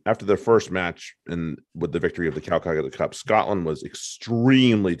match and with the victory of the Calcutta Cup, Scotland was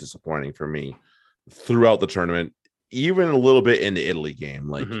extremely disappointing for me throughout the tournament, even a little bit in the Italy game.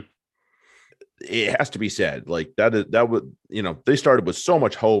 Like it has to be said, like that would they started with so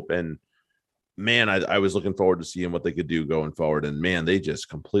much hope, and man, I was looking forward to seeing what they could do going forward, and man, they just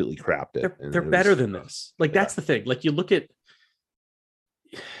completely crapped it. They're better than this. Like that's the thing. Like you look at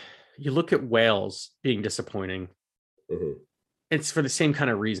Wales being disappointing. It's for the same kind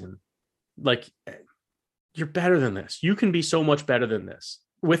of reason. Like, you're better than this. You can be so much better than this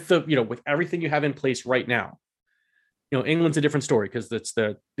with with everything you have in place right now. England's a different story because it's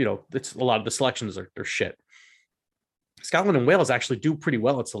it's a lot of the selections are shit. Scotland and Wales actually do pretty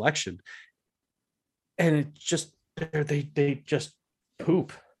well at selection, and it just they just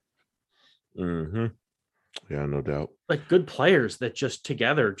poop. Yeah, no doubt. Like, good players that just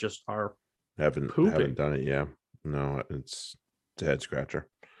together just are haven't done it. Yeah, no, it's a head scratcher.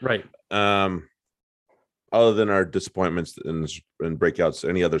 Right. Other than our disappointments and breakouts,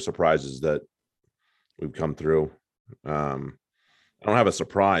 any other surprises that we've come through? I don't have a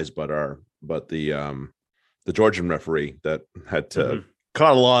surprise, but the Georgian referee that had to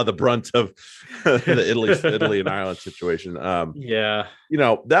caught a lot of the brunt of the Italy and Ireland situation.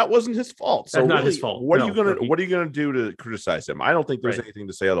 That wasn't his fault. So that's not his fault. What are you gonna do to criticize him? I don't think there's anything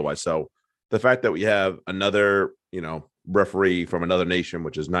to say otherwise. So the fact that we have another referee from another nation,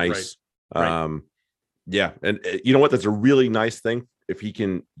 which is nice. Yeah, and you know what? That's a really nice thing if he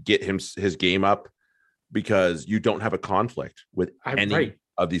can get his game up, because you don't have a conflict with any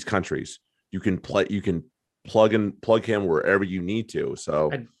of these countries. You can plug him wherever you need to. So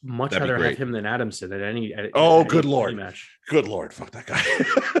I'd much rather have him than Adamson at any. Good Lord, match. Good Lord, fuck that guy.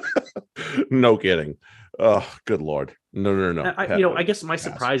 No kidding. Oh, good Lord. No. I guess my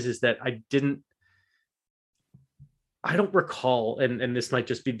surprise is that I don't recall, and this might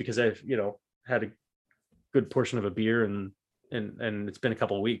just be because I've had a good portion of a beer and it's been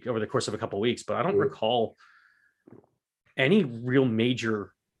over the course of a couple of weeks, but I don't recall any real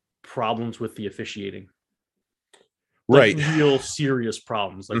major problems with the officiating. Like, real serious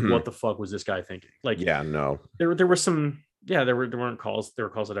problems. Like, what the fuck was this guy thinking? Like, no. There were some. There weren't calls. There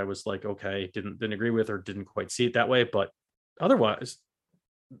were calls that I was like, okay, didn't agree with or didn't quite see it that way. But otherwise,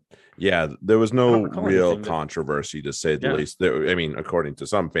 there was no real controversy, to say the least. According to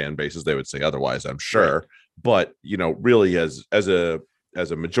some fan bases, they would say otherwise, I'm sure. Right. But really, as a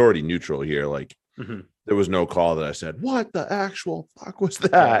majority neutral here, like, there was no call that I said, what the actual fuck was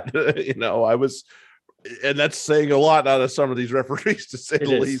that? I was. And that's saying a lot out of some of these referees, to say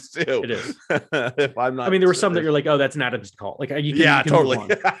the least, too. It is. If I'm not, there were some that you're like, oh, that's an Adams call. Like, you can totally.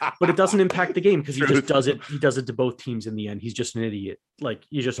 But it doesn't impact the game because he just does it. He does it to both teams in the end. He's just an idiot. Like,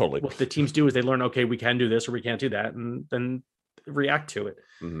 you just what the teams do is they learn, okay, we can do this or we can't do that, and then react to it.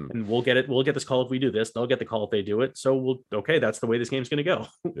 And we'll get it. We'll get this call if we do this. They'll get the call if they do it. So that's the way this game's going to go.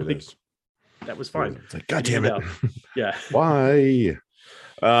 That was fine. It's like, God damn it. Yeah. Why?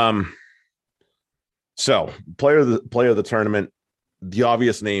 So, player of the tournament, the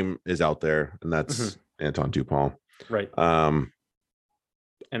obvious name is out there, and that's Anton Dupont. Right. And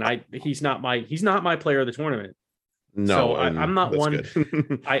he's not my player of the tournament. No, so I'm not one.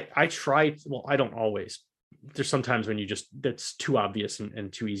 I try. Well, I don't always. There's sometimes when that's too obvious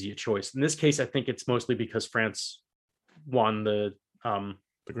and too easy a choice. In this case, I think it's mostly because France won the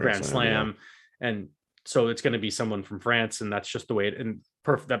Grand Slam, and so it's going to be someone from France, and that's just the way it. And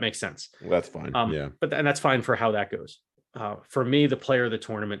perfect. That makes sense. That's fine. But that's fine for how that goes. For me, the player of the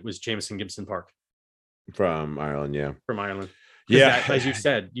tournament was Jamison Gibson Park from Ireland. Yeah, from Ireland. Yeah, as you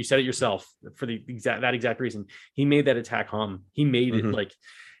said it yourself. For that exact reason, he made that attack hum. He made it like,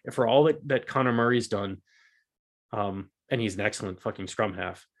 for all that Connor Murray's done, and he's an excellent fucking scrum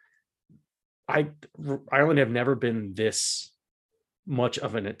half. Ireland have never been this much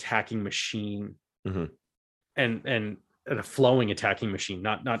of an attacking machine, and a flowing attacking machine,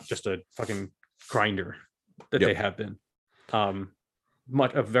 not just a fucking grinder that they have been. A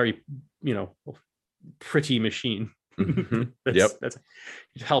very pretty machine. That's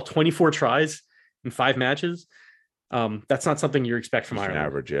hell, 24 tries in 5 matches. That's not something you expect from Ireland.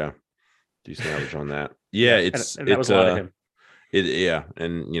 Average, decent average on that. It's that was a lot of him.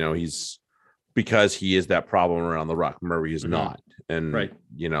 And he's, because he is that problem around the ruck. Murray is not, and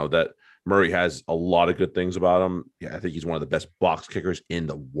that Murray has a lot of good things about him. I think he's one of the best box kickers in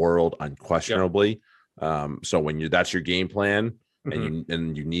the world, unquestionably. So when that's your game plan,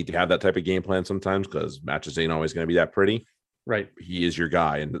 and you need to have that type of game plan sometimes, because matches ain't always going to be that pretty. Right. He is your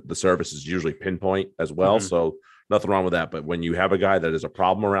guy, and the service is usually pinpoint as well. So nothing wrong with that. But when you have a guy that is a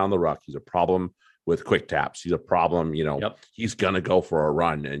problem around the ruck, he's a problem with quick taps. He's a problem. He's going to go for a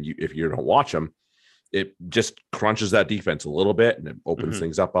run, and if you don't watch him, it just crunches that defense a little bit, and it opens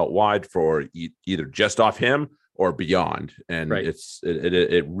things up out wide for either just off him or beyond. And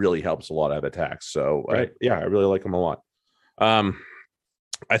it really helps a lot out of attacks. So I really like him a lot.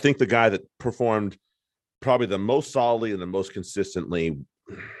 I think the guy that performed probably the most solidly and the most consistently,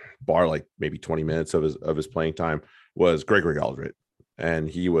 bar like maybe 20 minutes of his playing time, was Gregory Aldred. And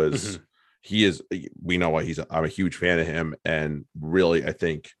he was, he is. We know why I'm a huge fan of him, and really, I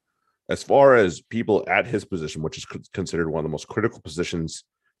think as far as people at his position, which is considered one of the most critical positions,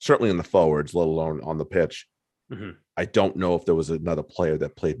 certainly in the forwards, let alone on the pitch. Mm-hmm. I don't know if there was another player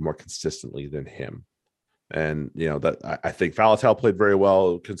that played more consistently than him. And, that I think Faletau played very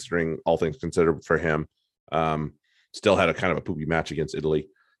well, considering all things considered for him. Still had a kind of a poopy match against Italy.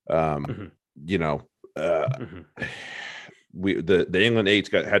 Mm-hmm. The England eights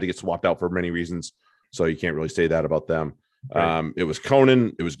had to get swapped out for many reasons. So you can't really say that about them. Right. It was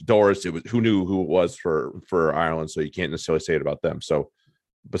Conan, it was Doris, it was who knew who it was for Ireland. So you can't necessarily say it about them. So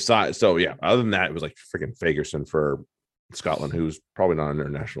other than that, it was like freaking Fagerson for Scotland, who's probably not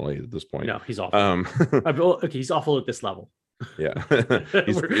internationally at this point. No, he's awful. Okay, he's awful at this level. Yeah.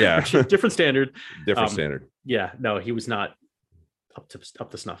 Different standard. Standard. Yeah, no, he was not up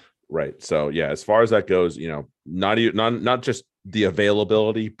to snuff. Right. So as far as that goes, not just the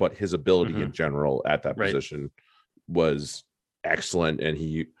availability, but his ability in general at that position was excellent. And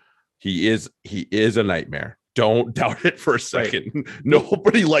he is a nightmare. Don't doubt it for a second. Right.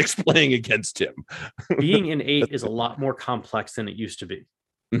 Nobody likes playing against him. Being an 8 is a lot more complex than it used to be.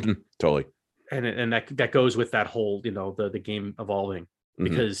 Mm-hmm. Totally. And that goes with that whole, the game evolving,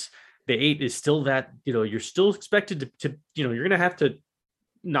 because the 8 is still that, you're still expected to you're going to have to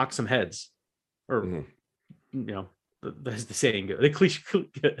knock some heads, or, that's the saying, the cliche,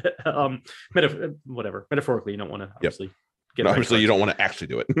 metaphorically, you don't want to obviously you don't want to actually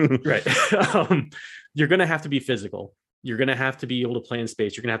do it. Right. You're going to have to be physical. You're going to have to be able to play in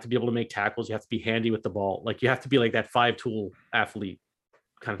space. You're going to have to be able to make tackles. You have to be handy with the ball. Like, you have to be like that 5-tool athlete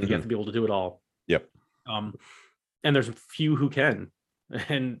kind of thing. You have to be able to do it all. Yep. And there's a few who can,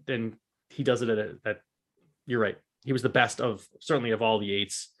 and he does it at you're right. He was the best certainly of all the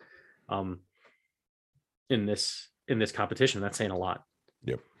 8s in this competition. That's saying a lot.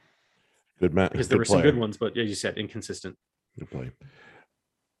 Yep. Good man. Because there were some good ones, but as you said, inconsistent. Good play.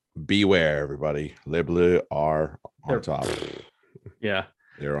 Beware, everybody. Les Bleus are on top. Yeah.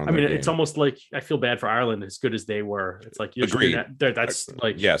 They're on. It's almost like I feel bad for Ireland, as good as they were. It's like, agreed. That's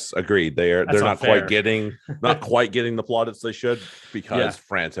like, yes, agreed. They're not quite getting the plaudits they should, because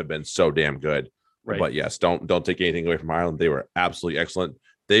France have been so damn good. Right. But yes, don't take anything away from Ireland. They were absolutely excellent.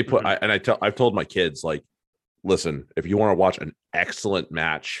 They put I've told my kids, like, listen, if you want to watch an excellent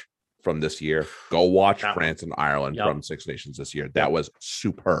match from this year, go watch France and Ireland from Six Nations this year. That was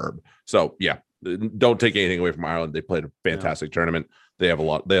superb. So don't take anything away from Ireland. They played a fantastic tournament. They have a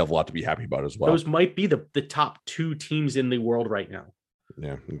lot to be happy about as well. Those might be the top 2 teams in the world right now.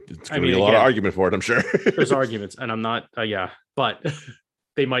 Yeah, it's going to be a lot of argument for it, I'm sure. There's arguments, and I'm not but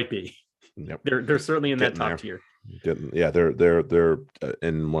they might be. Yep. They're certainly in that top tier. They're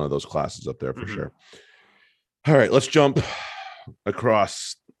in one of those classes up there for sure. All right, let's jump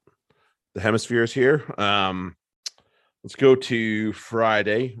across the hemispheres here. Let's go to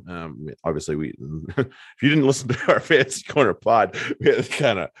Friday. Obviously, if you didn't listen to our Fantasy Corner pod, we had to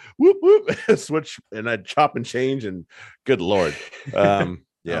kind of switch, and I'd chop and change, and good Lord. Sorry,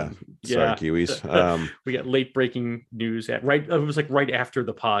 Kiwis. We got late breaking news it was like right after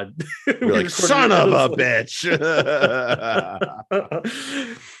the pod. We're like, son of a bitch.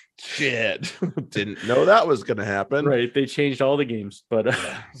 Shit. Didn't know that was gonna happen. Right. They changed all the games, but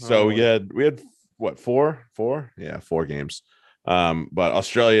so we had what, four games. But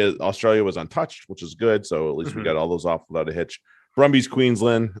Australia was untouched, which is good. So at least we got all those off without a hitch. Brumbies,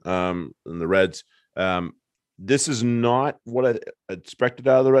 Queensland, and the Reds. This is not what I expected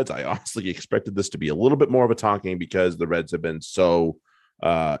out of the Reds. I honestly expected this to be a little bit more of a talking, because the Reds have been so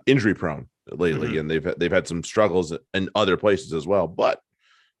injury prone lately, and they've had some struggles in other places as well. But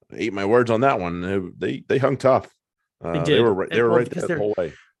I ate my words on that one. They hung tough. They did. They were right there the whole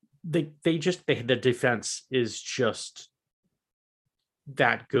way. The defense is just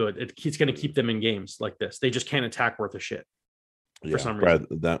that good. It's going to keep them in games like this. They just can't attack worth a shit. For some reason.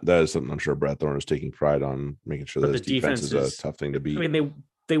 That is something I'm sure Brad Thorne is taking pride on, making sure that his defense is a tough thing to beat. I mean,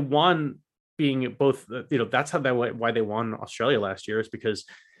 they won being both. That's why they won Australia last year, is because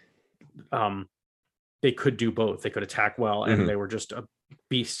they could do both. They could attack well, and they were just a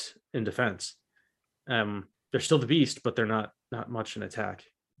beast in defense. They're still the beast, but they're not much in attack.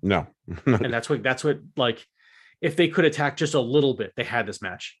 No. And that's what like, if they could attack just a little bit, they had this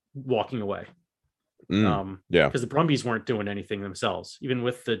match walking away. Because the Brumbies weren't doing anything themselves, even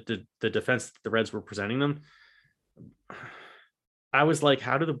with the defense that the Reds were presenting them. I was like,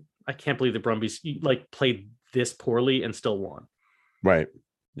 I can't believe the Brumbies like played this poorly and still won. Right.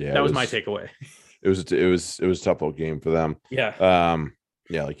 Yeah. That was my takeaway. It was a tough old game for them. Yeah.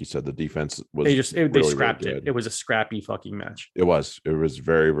 Yeah, like you said, the defense was they scrapped it. It was a scrappy fucking match. It was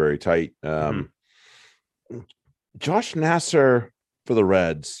very, very tight. Josh Nasser for the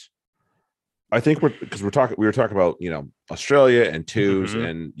Reds. I think we were talking about, Australia and twos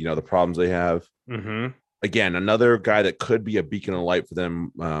and, the problems they have. Again, another guy that could be a beacon of light for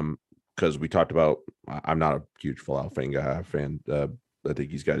them. Because we talked about, I'm not a huge Falau fan. I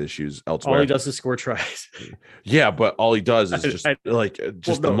think he's got issues elsewhere. All he does is score tries. Yeah, but all he does is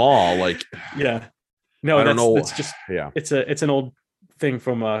just the maul. Like, yeah, no, I don't know. It's just it's an old thing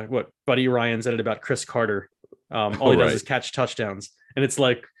from what Buddy Ryan said about Chris Carter. All he does is catch touchdowns, and it's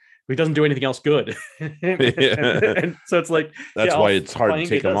like he doesn't do anything else good. and so it's like that's why it's hard to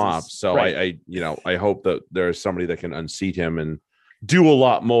take him off. So I hope that there's somebody that can unseat him and do a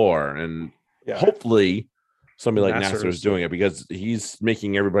lot more, and hopefully somebody like Nasser is doing it, because he's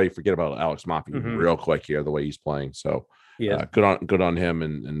making everybody forget about Alex Mafi real quick here, the way he's playing. So good on him,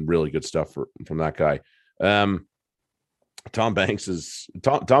 and really good stuff from that guy. Tom Banks and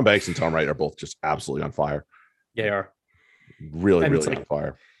Tom Wright are both just absolutely on fire. They are really on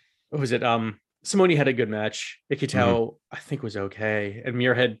fire. What was it? Simone had a good match. Ikitau, I think, was okay, and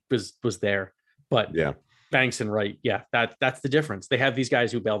Muirhead was there, but Banks and Wright, that's the difference. They have these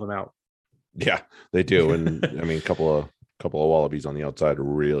guys who bail them out. Yeah, they do. And I mean, a couple of wallabies on the outside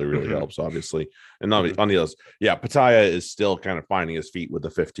really helps, obviously. And on the others, Pataya is still kind of finding his feet with the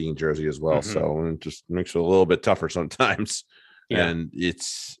 15 jersey as well. So it just makes it a little bit tougher sometimes. And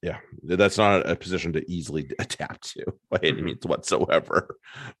it's that's not a position to easily adapt to by any means whatsoever.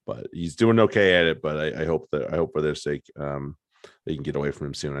 But he's doing okay at it. But I hope for their sake, they can get away from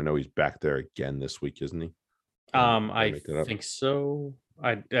him soon. I know he's back there again this week, isn't he? I think so.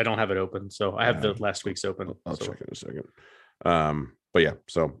 I don't have it open, so I have the last week's open. I'll check in a second. But yeah,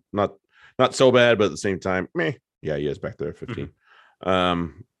 so not so bad, but at the same time, meh. Yeah, he is back there at 15.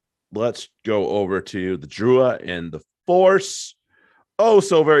 Let's go over to the Drua and the Force. Oh,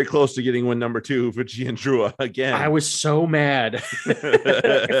 so very close to getting win number 2 for G and Drua again. I was so mad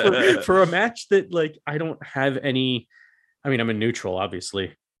for a match that, like, I don't have any. I mean, I'm a neutral,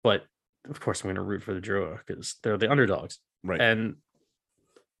 obviously, but of course I'm going to root for the Drua because they're the underdogs, right? And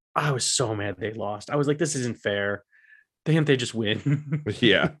I was so mad they lost. I was like, this isn't fair. Didn't they just win?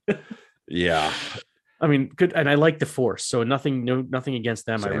 Yeah. I mean, good, and I like the Force, so nothing against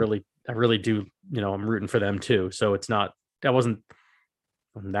them. Same. I really do. I'm rooting for them too. So that wasn't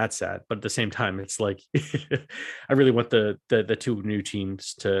that sad, but at the same time, it's like I really want the two new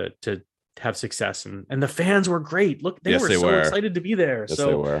teams to have success, and the fans were great. Look, they were excited to be there. Yes, so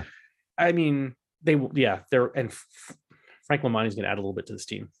they were. I mean, they're and Frank Lamani's going to add a little bit to this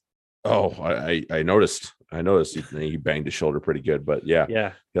team. Oh, I noticed. He banged his shoulder pretty good, but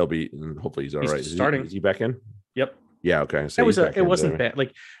he'll be. Hopefully, he's all right. Starting. Is he back in? Yep. Yeah. Okay. So it wasn't bad.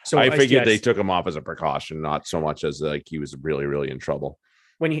 Like, so I figured they took him off as a precaution, not so much as like he was really, really in trouble.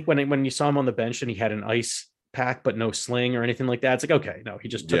 When you saw him on the bench and he had an ice pack but no sling or anything like that, it's like, okay, no, he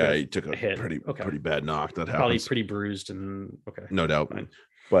just took a hit. Pretty bad knock. That happens. Probably pretty bruised and okay. No doubt. Fine.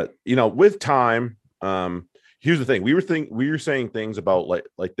 But with time, here's the thing. We were saying things about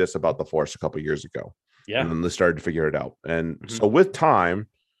like this about the Force a couple of years ago. Yeah. And then they started to figure it out. And so with time,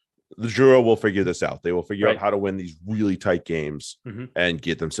 the Drua will figure this out. They will figure out how to win these really tight games and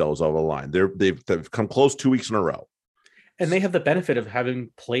get themselves over the line. They've come close 2 weeks in a row. And they have the benefit of having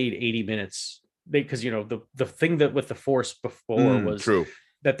played 80 minutes. Because the thing that with the Force before was true.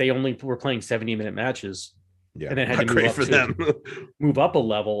 That they only were playing 70-minute matches. Yeah, and then had to move up a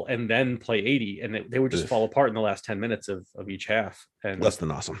level and then play 80, and they would just fall apart in the last 10 minutes of each half. And less than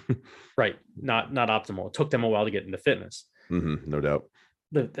awesome. Right. Not optimal. It took them a while to get into fitness. No doubt.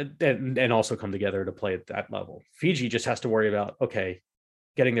 And also come together to play at that level. Fiji just has to worry about,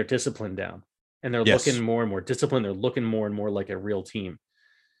 getting their discipline down. And they're looking more and more disciplined. They're looking more and more like a real team.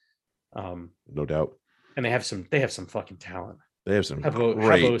 No doubt. And they have some fucking talent. They have some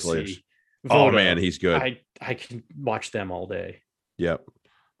great players. Voda, oh man, he's good. I can watch them all day. Yep.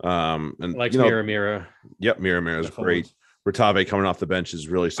 And like Mira. Yep, Mira is great. Rotave coming off the bench is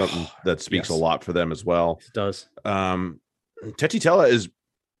really something that speaks a lot for them as well. It does. Tetitella is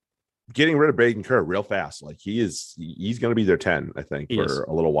getting rid of Braden Kerr real fast. Like he's going to be their 10, I think, for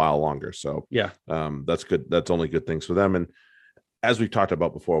a little while longer. So that's good. That's only good things for them. And as we've talked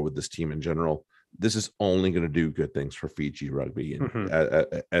about before with this team in general, this is only going to do good things for Fiji rugby and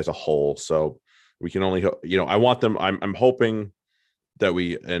as a whole. So we can only, I want them. I'm hoping that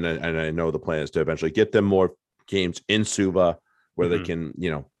and I know the plan is to eventually get them more games in Suva where they can,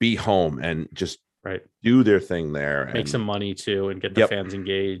 be home and just do their thing there, make some money too, and get the fans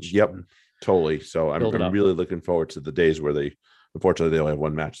engaged. Totally. So I'm really looking forward to the days where they Unfortunately, they only have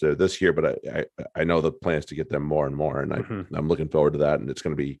one match there this year, but I know the plan is to get them more and more, and I'm looking forward to that, and it's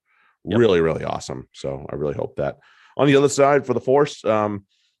going to be really, really awesome. So I really hope that. On the other side for the Force,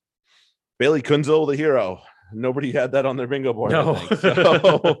 Bailey Kunzel, the hero. Nobody had that on their bingo board, No. I think.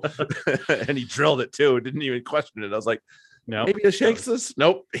 So, and he drilled it too. Didn't even question it. I was like, no, maybe the Shanks this.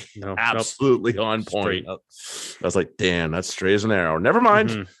 Nope. No, absolutely on point. I was like, damn, that's straight as an arrow. Never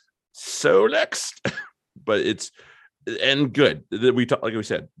mind. So next, but it's and good. We talked, like we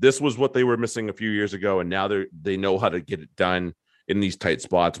said, this was what they were missing a few years ago, and now they know how to get it done in these tight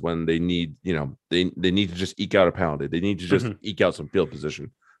spots when they need, they need to just eke out a penalty. They need to just eke out some field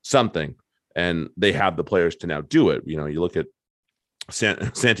position, something. And they have the players to now do it. You look at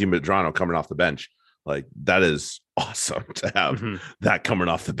Santi Medrano coming off the bench. Like, that is awesome to have that coming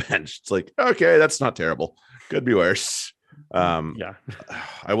off the bench. It's like, okay, that's not terrible. Could be worse. I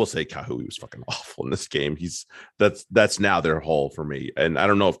will say Kahui was fucking awful in this game. That's now their hole for me. And I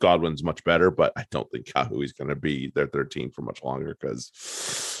don't know if Godwin's much better, but I don't think Kahui's going to be their 13 for much longer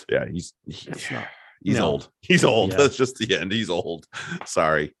because, he's old. He's old. Yeah. That's just the end. He's old.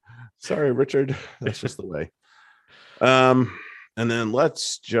 Sorry, Richard. That's just the way. And then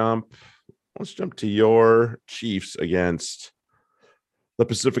let's jump to your Chiefs against the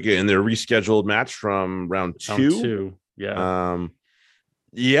Pacifica in their rescheduled match from round two. Yeah.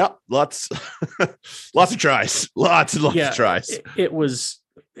 Lots of tries. Lots of tries. It was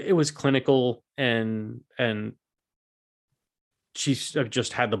clinical and Chiefs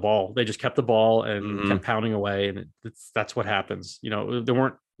just had the ball. They just kept the ball and kept pounding away, and that's what happens. There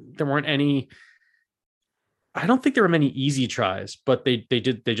weren't any. I don't think there were many easy tries, but they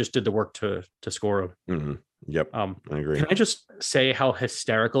just did the work to score them. Yep, I agree. Can I just say how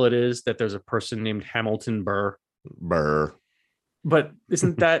hysterical it is that there's a person named Hamilton Burr? But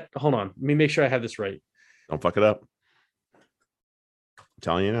isn't that? Hold on, let me make sure I have this right. Don't fuck it up. I'm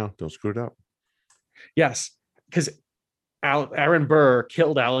telling you now, don't screw it up. Yes, because Aaron Burr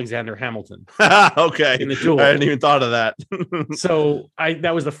killed Alexander Hamilton. Okay, in the duel. I hadn't even thought of that. So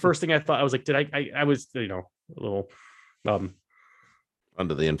that was the first thing I thought. I was like, I was a little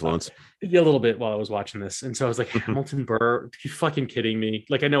under the influence a little bit while I was watching this, and so I was like, Hamilton Burr, are you fucking kidding me?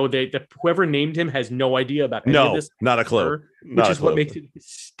 Like, I know that whoever named him has no idea about any of this. Not a clue. Burr, which is what makes it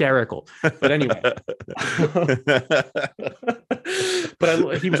hysterical. But anyway,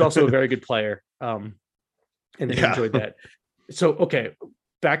 but he was also a very good player. And I enjoyed that. So, okay,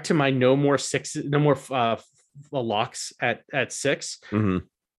 back to my no more locks at 6.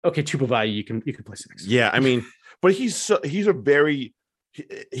 Okay, Tupavai, you can play 6. Yeah, I mean, but he's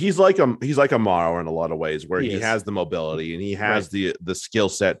like a Morrow in a lot of ways, where he has the mobility and he has the skill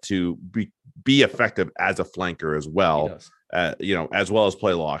set to be effective as a flanker as well. As well as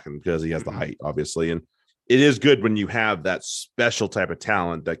play lock, and because he has the height, obviously. And it is good when you have that special type of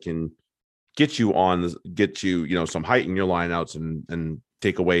talent that can get you some height in your lineouts and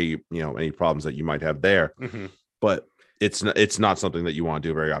take away any problems that you might have there. But it's not something that you want to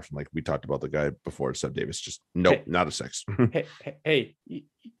do very often. Like we talked about the guy before, Seb Davis. Just not a 6. hey,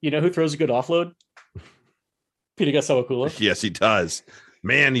 you know who throws a good offload? Peter Gasawakula. Yes, he does.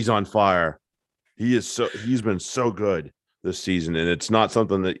 Man, he's on fire. He's been so good this season, and it's not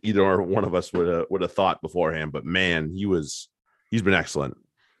something that either one of us would have thought beforehand. But man, he's been excellent.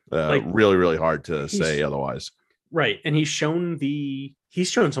 Really, really hard to say otherwise. Right. And he's shown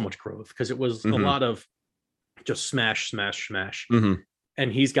so much growth, because it was a lot of just smash.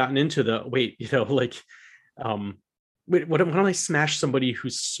 And he's gotten into what don't I smash somebody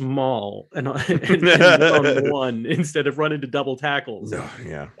who's small and on one instead of running to double tackles?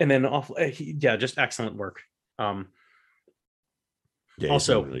 Yeah. And then just excellent work.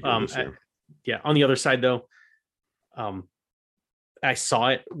 Also, really on the other side though, I saw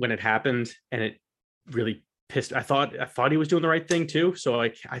it when it happened, and it really pissed. I thought he was doing the right thing too. So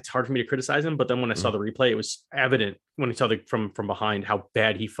it's hard for me to criticize him. But then when I saw the replay, it was evident when he saw from behind how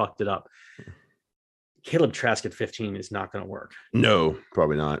bad he fucked it up. Caleb Trask at 15 is not going to work. No,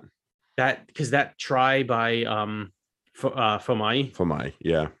 probably not. Because that try by Fomai,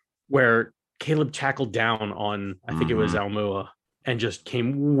 yeah, where Caleb tackled down on, I think it was Almua, and just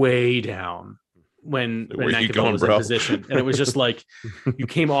came way down when Nankivell was in position. And it was just like, you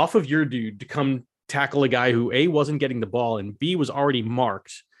came off of your dude to come tackle a guy who A, wasn't getting the ball, and B, was already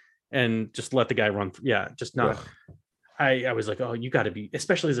marked, and just let the guy run through. Yeah, just not. I was like, oh, you got to be,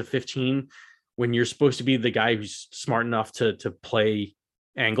 especially as a 15, when you're supposed to be the guy who's smart enough to play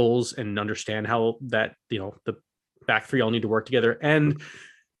angles and understand how that, the back three all need to work together. And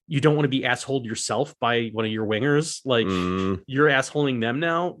you don't want to be assholed yourself by one of your wingers. Like, you're assholing them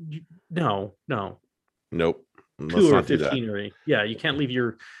now. No. Nope. Let's 2 or not do that. 15 yeah, you can't leave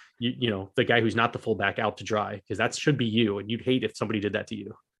your the guy who's not the fullback out to dry, because that should be you, and you'd hate if somebody did that to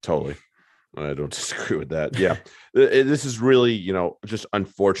you. Totally. I don't disagree with that. Yeah. This is really, just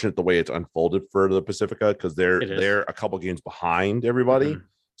unfortunate the way it's unfolded for the Pacifica, because they're a couple games behind everybody. Mm-hmm.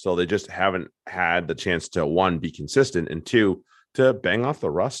 So they just haven't had the chance to, one, be consistent, and two, to bang off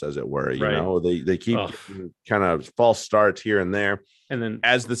the rust, as it were. They keep kind of false starts here and there. And then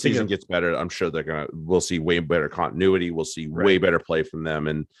as the season gets better, I'm sure we'll see way better continuity. We'll see way better play from them.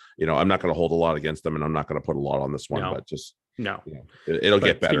 And, I'm not going to hold a lot against them, and I'm not going to put a lot on this one, but just, it'll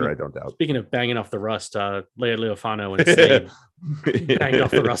get better. I don't doubt. Speaking of banging off the rust, Leia Leofano and Slade banged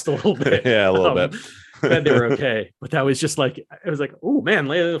off the rust a little bit. Yeah, a little bit. Then they were okay, but that was just like, it was like, oh man,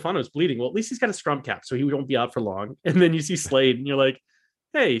 Leia Leofano is bleeding. Well, at least he's got a scrum cap, so he won't be out for long. And then you see Slade, and you're like,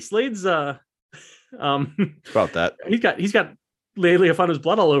 hey, Slade's about that. He's got Leia Leofano's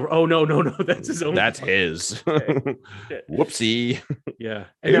blood all over. Oh no, that's his own. That's his. Whoopsie. Yeah,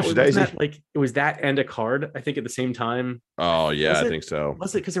 and it was that and a card, I think, at the same time. Oh yeah, I think so.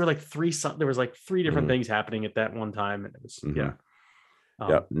 Was it because there were there was three different things happening at that one time, and it was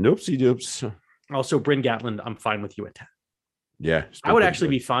Noopsie doops. Also, Bryn Gatland, I'm fine with you at 10. Yeah, I would actually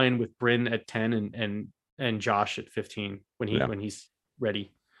be fine with Bryn at 10 and Josh at 15 when he's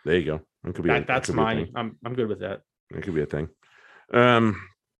ready. There you go. It could be that's mine. I'm good with that. It could be a thing. And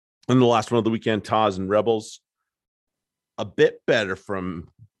the last one of the weekend, Taz and Rebels, a bit better from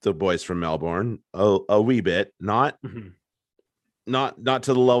the boys from Melbourne, a wee bit, not to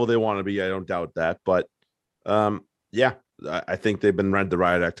the level they want to be. I don't doubt that, but I think they've been read the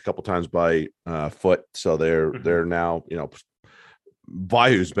riot act a couple times by Foot, so they're now,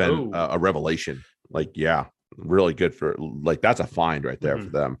 Bayou's been a revelation. Really good for that's a find right there for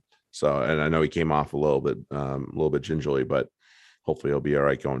them. So, and I know he came off a little bit gingerly, but hopefully he'll be all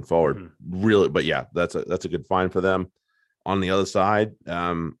right going forward. Really, but yeah, that's a good find for them. On the other side,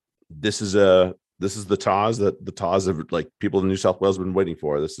 this is the Taz that the Taz of people in New South Wales have been waiting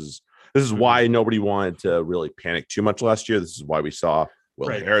for. This is why nobody wanted to really panic too much last year. This is why we saw Will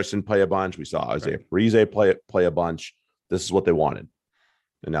Harrison play a bunch. We saw Isaiah Parise play a bunch. This is what they wanted,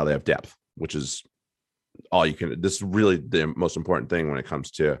 and now they have depth, which is all you can. This is really the most important thing when it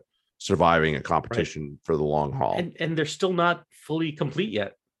comes to surviving a competition for the long haul. And they're still not fully complete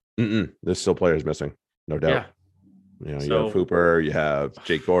yet. There's still players missing, no doubt. You have Hooper, you have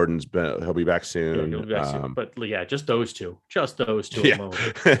Jake Gordon's he'll be back soon. He'll be back soon. But just those two alone.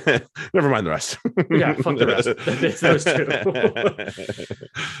 Never mind the rest. Fuck the rest. It's those two.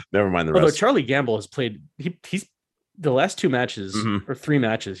 Never mind the rest. Although Charlie Gamble has played, he's the last 2 matches or 3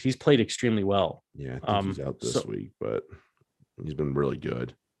 matches, he's played extremely well. Yeah, I think he's out this week, but he's been really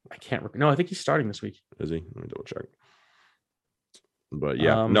good. I can't remember. No, I think he's starting this week. Is he? Let me double check. But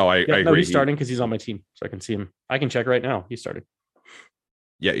I agree. No, he's starting because he's on my team, so I can see him. I can check right now. He's starting.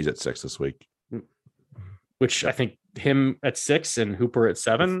 Yeah, he's at 6 this week. Which I think him at 6 and Hooper at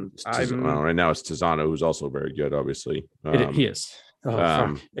 7. Right now it's Tizano, who's also very good, obviously. He is.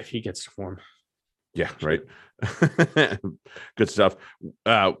 If he gets to form. Yeah, right. Good stuff.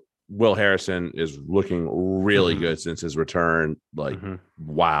 Will Harrison is looking really good since his return.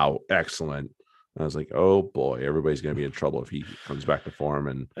 Wow, excellent. I was like, oh boy, everybody's going to be in trouble if he comes back to form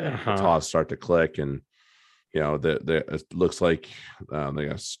and the toss start to click. And it looks like they're going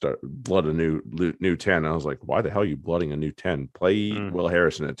to start blood a new 10. I was like, why the hell are you blooding a new 10? Play Will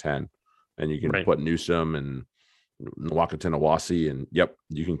Harrison at 10, and you can put Newsom and Nwakatan Awasi, and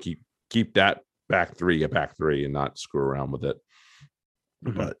you can keep that back three and not screw around with it.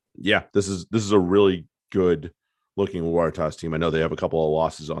 But yeah, this is a really good looking Waratahs team. I know they have a couple of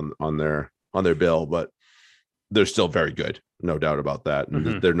losses on their bill, but they're still very good, no doubt about that.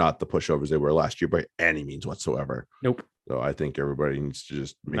 And they're not the pushovers they were last year by any means whatsoever. Nope. So I think everybody needs to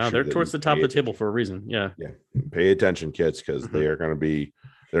just make sure they're towards the top of the table for a reason. Yeah. Pay attention, kids, because they're not going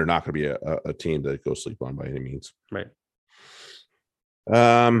to be a team that goes sleep on by any means. Right.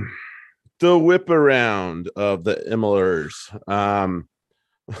 The whip around of the Immelers.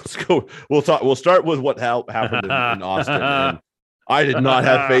 Let's go. We'll start with what happened in Austin. And I did not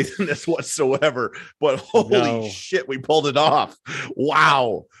have faith in this whatsoever, but holy shit, we pulled it off.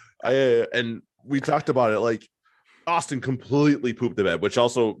 Wow. And we talked about it, Austin completely pooped the bed, which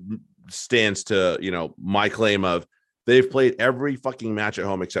also stands to, my claim of they've played every fucking match at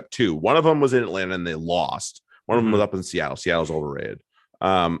home except 2. One of them was in Atlanta and they lost. One of them was up in Seattle. Seattle's overrated.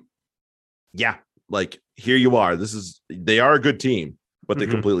 Here you are. They are a good team, but they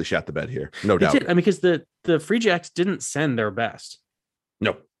completely shat the bed here. No doubt. Did. I mean, because the Free Jacks didn't send their best.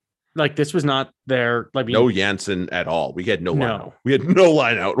 No. This was not their no Jansen at all. We had no line out. We had no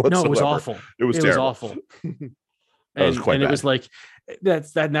line out whatsoever. No, it was awful. It was terrible. Awful. And it was like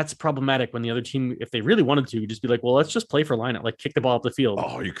that's problematic when the other team, if they really wanted to, just be like, well, let's just play for line out, like kick the ball up the field.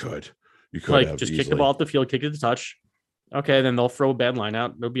 Oh, you could like just easily kick the ball up the field, kick it to touch. Okay, then they'll throw a bad line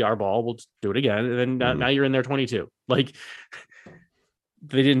out. It'll be our ball. We'll just do it again. And then now you're in there 22. Like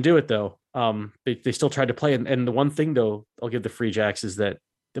they didn't do it though. They still tried to play. And the one thing though, I'll give the Free Jacks is that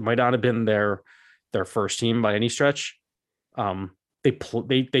it might not have been their first team by any stretch.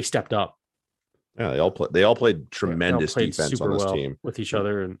 They stepped up. Yeah, they all played tremendous defense on this team with each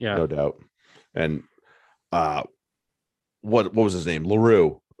other, and no doubt. And what was his name?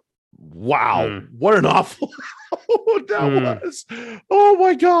 LaRue. Wow, what an awful that was. Oh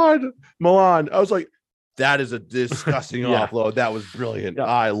my God, Milan. I was like, that is a disgusting offload. That was brilliant. Yeah.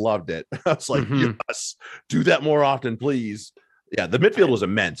 I loved it. I was like, yes, do that more often, please. Yeah, the midfield was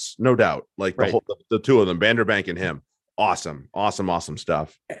immense, no doubt. Like the two of them, Vanderbank and him. Awesome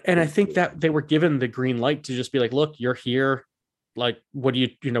stuff. And I think that they were given the green light to just be like, look, you're here. Like, what do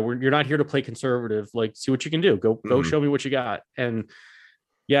you're not here to play conservative. Like, see what you can do. Go show me what you got. And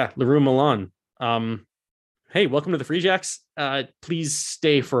yeah, LaRue, Milan. Hey, welcome to the Free Jacks. Please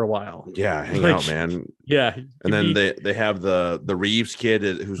stay for a while. Yeah, hang out, man. Yeah. And then they have the Reeves kid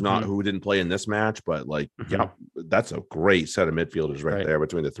who didn't play in this match, but yeah, that's a great set of midfielders right there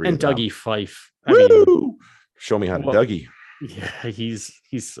between the three. And Dougie Fife. Woo! Show me how to Dougie. Yeah, he's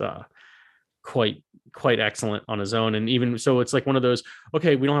quite excellent on his own. And even so, it's like one of those,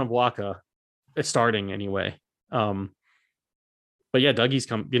 okay, we don't have Waka starting anyway. But yeah, Dougie's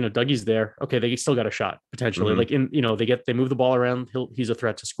there. Okay, they still got a shot potentially. Like they move the ball around. He's a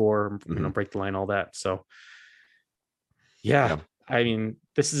threat to score, break the line, all that. So yeah. I mean,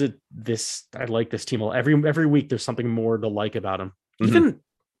 I like this team. Every week there's something more to like about him.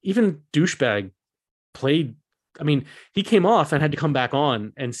 Even douchebag played. I mean, he came off and had to come back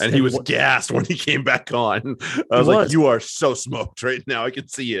on, and he was gassed when he came back on. I was like, "You are so smoked right now. I can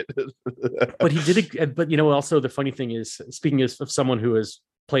see it." But he did it. But also the funny thing is, speaking of someone who has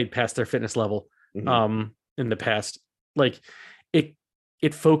played past their fitness level, in the past, like it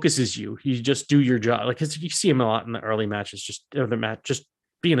focuses you. You just do your job, like because you see him a lot in the early matches, just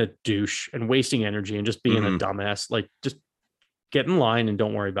being a douche and wasting energy and just being a dumbass, like just. Get in line and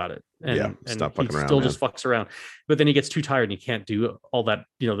don't worry about it. And stop fucking around. Still just fucks around, but then he gets too tired and he can't do all that,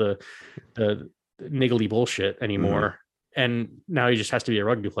 the niggly bullshit anymore. And now he just has to be a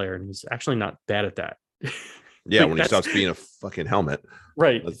rugby player, and he's actually not bad at that. Yeah, when he stops being a fucking helmet,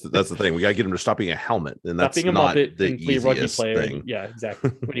 right? That's the thing. We gotta get him to stop being a helmet, and that's being a not Muppet the and be a rugby easiest player. thing. Yeah, exactly.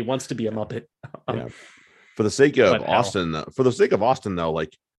 When he wants to be a Muppet. For the sake of Austin, though,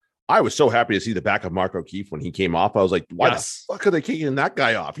 like. I was so happy to see the back of Mark O'Keefe when he came off. I was like, why the fuck are they kicking that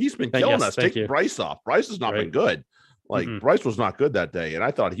guy off? He's been killing us. Take Bryce off. Bryce has not been good. Like Bryce was not good that day. And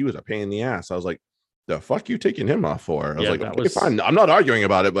I thought he was a pain in the ass. I was like, the fuck you taking him off for? I was like, okay, fine. I'm not arguing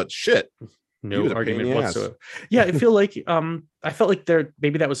about it, but shit. No argument whatsoever. Yeah, I feel like I felt like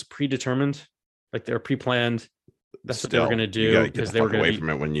maybe that was predetermined, like they're pre-planned. That's what they were gonna do because they were away from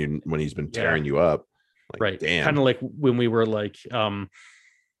it when he's been tearing you up. Like, right. Damn. Kind of like when we were like,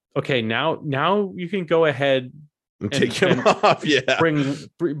 okay, now you can go ahead and take him off. Yeah.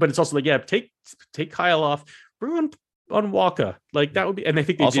 But it's also like, take Kyle off, bring on Waka. Like that would be, and I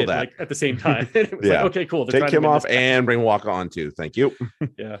think they also did like at the same time. It was like, okay, cool. Take him off and bring Waka on too. Thank you.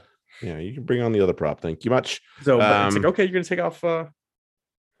 Yeah. Yeah. You can bring on the other prop. Thank you much. So it's like, okay, you're going to take off.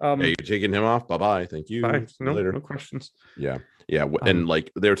 You're taking him off. Bye-bye. Thank you. Bye. Later. No questions. Yeah. Yeah. And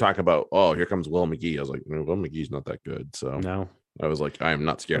like they were talking about, oh, here comes Will McGee. I was like, no, Will McGee's not that good. So no. I was like, I am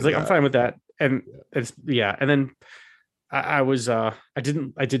not scared. I was like, I'm fine with that. And it's and then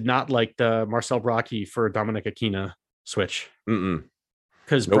I did not like the Marcel Brocky for Dominic Aquina switch.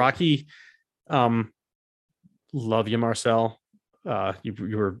 Because Brocky, love you, Marcel.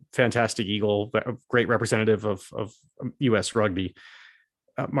 You were fantastic Eagle, great representative of US rugby.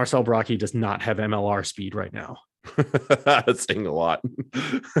 Marcel Brocky does not have MLR speed right now. That's saying a lot.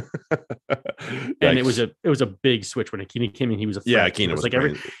 And it was a big switch when Aquina came in. He was a threat. Yeah, Aquina was like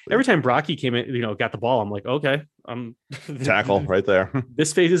every time Brocky came in, got the ball. I'm like, okay, tackle right there.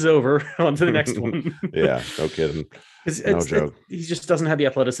 This phase is over. On to the next one. Yeah, no kidding. No joke. He just doesn't have the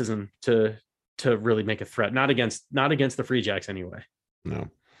athleticism to really make a threat. Not against the Free Jacks anyway. No.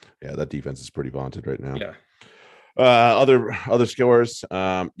 Yeah, that defense is pretty vaunted right now. Yeah. Other scores.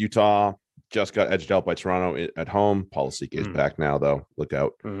 Utah just got edged out by Toronto at home. Polisika is back now, though. Look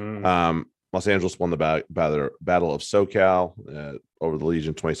out. Los Angeles won the Battle of SoCal over the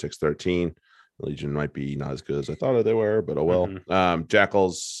Legion 26-13. The Legion might be not as good as I thought they were, but oh well.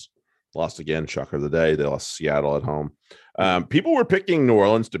 Jackals lost again. Shocker of the day. They lost Seattle at home. People were picking New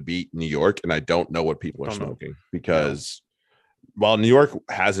Orleans to beat New York, and I don't know what people are smoking because while New York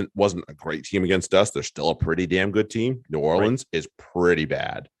wasn't a great team against us, they're still a pretty damn good team. New Orleans is pretty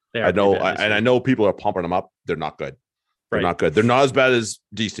bad. I know, and I know people are pumping them up. They're not good. They're not good. They're not as bad as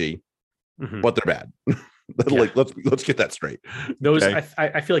DC, but they're bad. Like let's get that straight. Those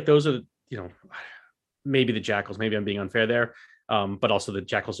I feel like those are, you know, maybe the Jackals. Maybe I'm being unfair there, but also the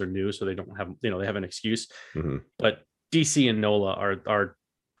Jackals are new, so they don't have, you know, they have an excuse. But DC and NOLA are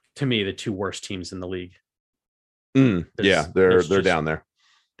to me the two worst teams in the league. They're down there.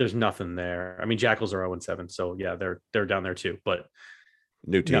 There's nothing there. I mean, Jackals are 0-7, so yeah, they're down there too. But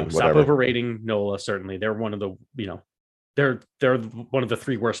new team. Stop overrating NOLA. Certainly, they're one of the, you know, they're one of the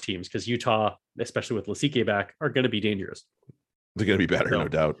three worst teams because Utah, especially with Lasike back, are going to be dangerous. They're going to be better, no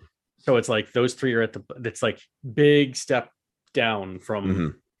doubt. So it's like those three are it's like big step down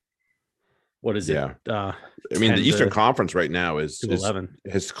from what is it? Yeah. I mean, the Eastern Conference right now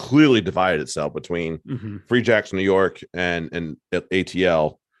has clearly divided itself between Free Jacks, New York, and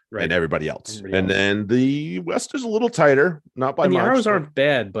ATL. And everybody else. Then the West is a little tighter, not by much. The Arrows aren't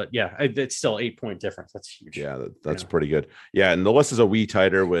bad, but yeah, it's still 8-point difference. That's huge. Yeah, that's pretty good. Yeah, and the West is a wee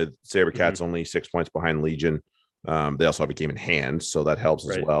tighter with SaberCats only 6 points behind Legion. They also have a game in hand, so that helps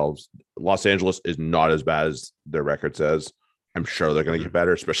as well. Los Angeles is not as bad as their record says. I'm sure they're going to get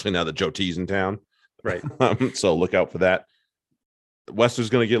better, especially now that Joe T's in town. Right. So look out for that. The West is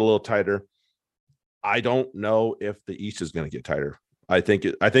going to get a little tighter. I don't know if the East is going to get tighter. I think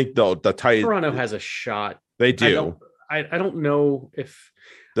the tight Toronto has a shot. They do. I don't know if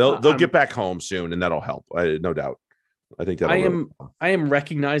they'll get back home soon, and that'll help. No doubt. I think that I am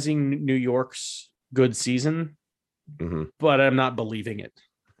recognizing New York's good season, but I'm not believing it.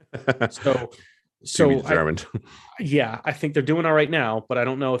 So determined. I think they're doing all right now, but I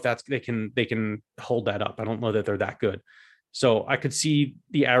don't know if they can hold that up. I don't know that they're that good. So I could see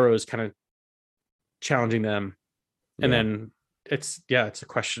the Arrows kind of challenging them, and then it's a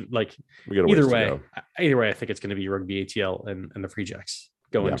question. Like either way, I think it's going to be Rugby, ATL, and the Free Jacks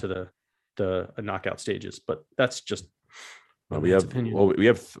going to the knockout stages. But that's just we have.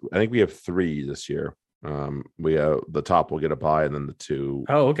 I think we have 3 this year. We have the top will get a bye, and then the 2.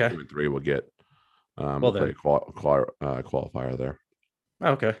 2 and 3 will get. We'll play a qualifier there.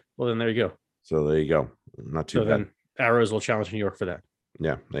 Okay. Well, then there you go. So there you go. Not too bad. Then Arrows will challenge New York for that.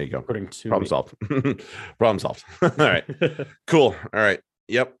 Yeah, there you go. According to problem solved. Problem solved. All right. Cool. All right.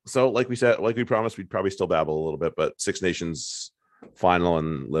 Yep. So like we said, like we promised, we'd probably still babble a little bit, but Six Nations final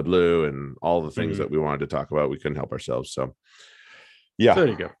and Le Bleu and all the things that we wanted to talk about, we couldn't help ourselves. So yeah. So there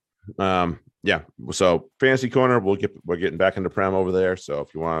you go. Yeah. So Fantasy Corner, we're getting back into Prem over there. So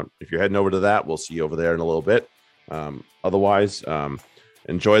if you're heading over to that, we'll see you over there in a little bit. Otherwise,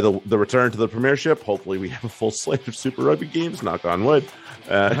 enjoy the return to the Premiership. Hopefully we have a full slate of Super Rugby games, knock on wood.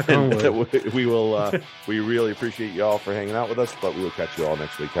 We will we really appreciate you all for hanging out with us, but we will catch you all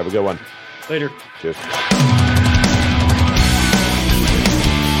next week. Have a good one. Later. Cheers.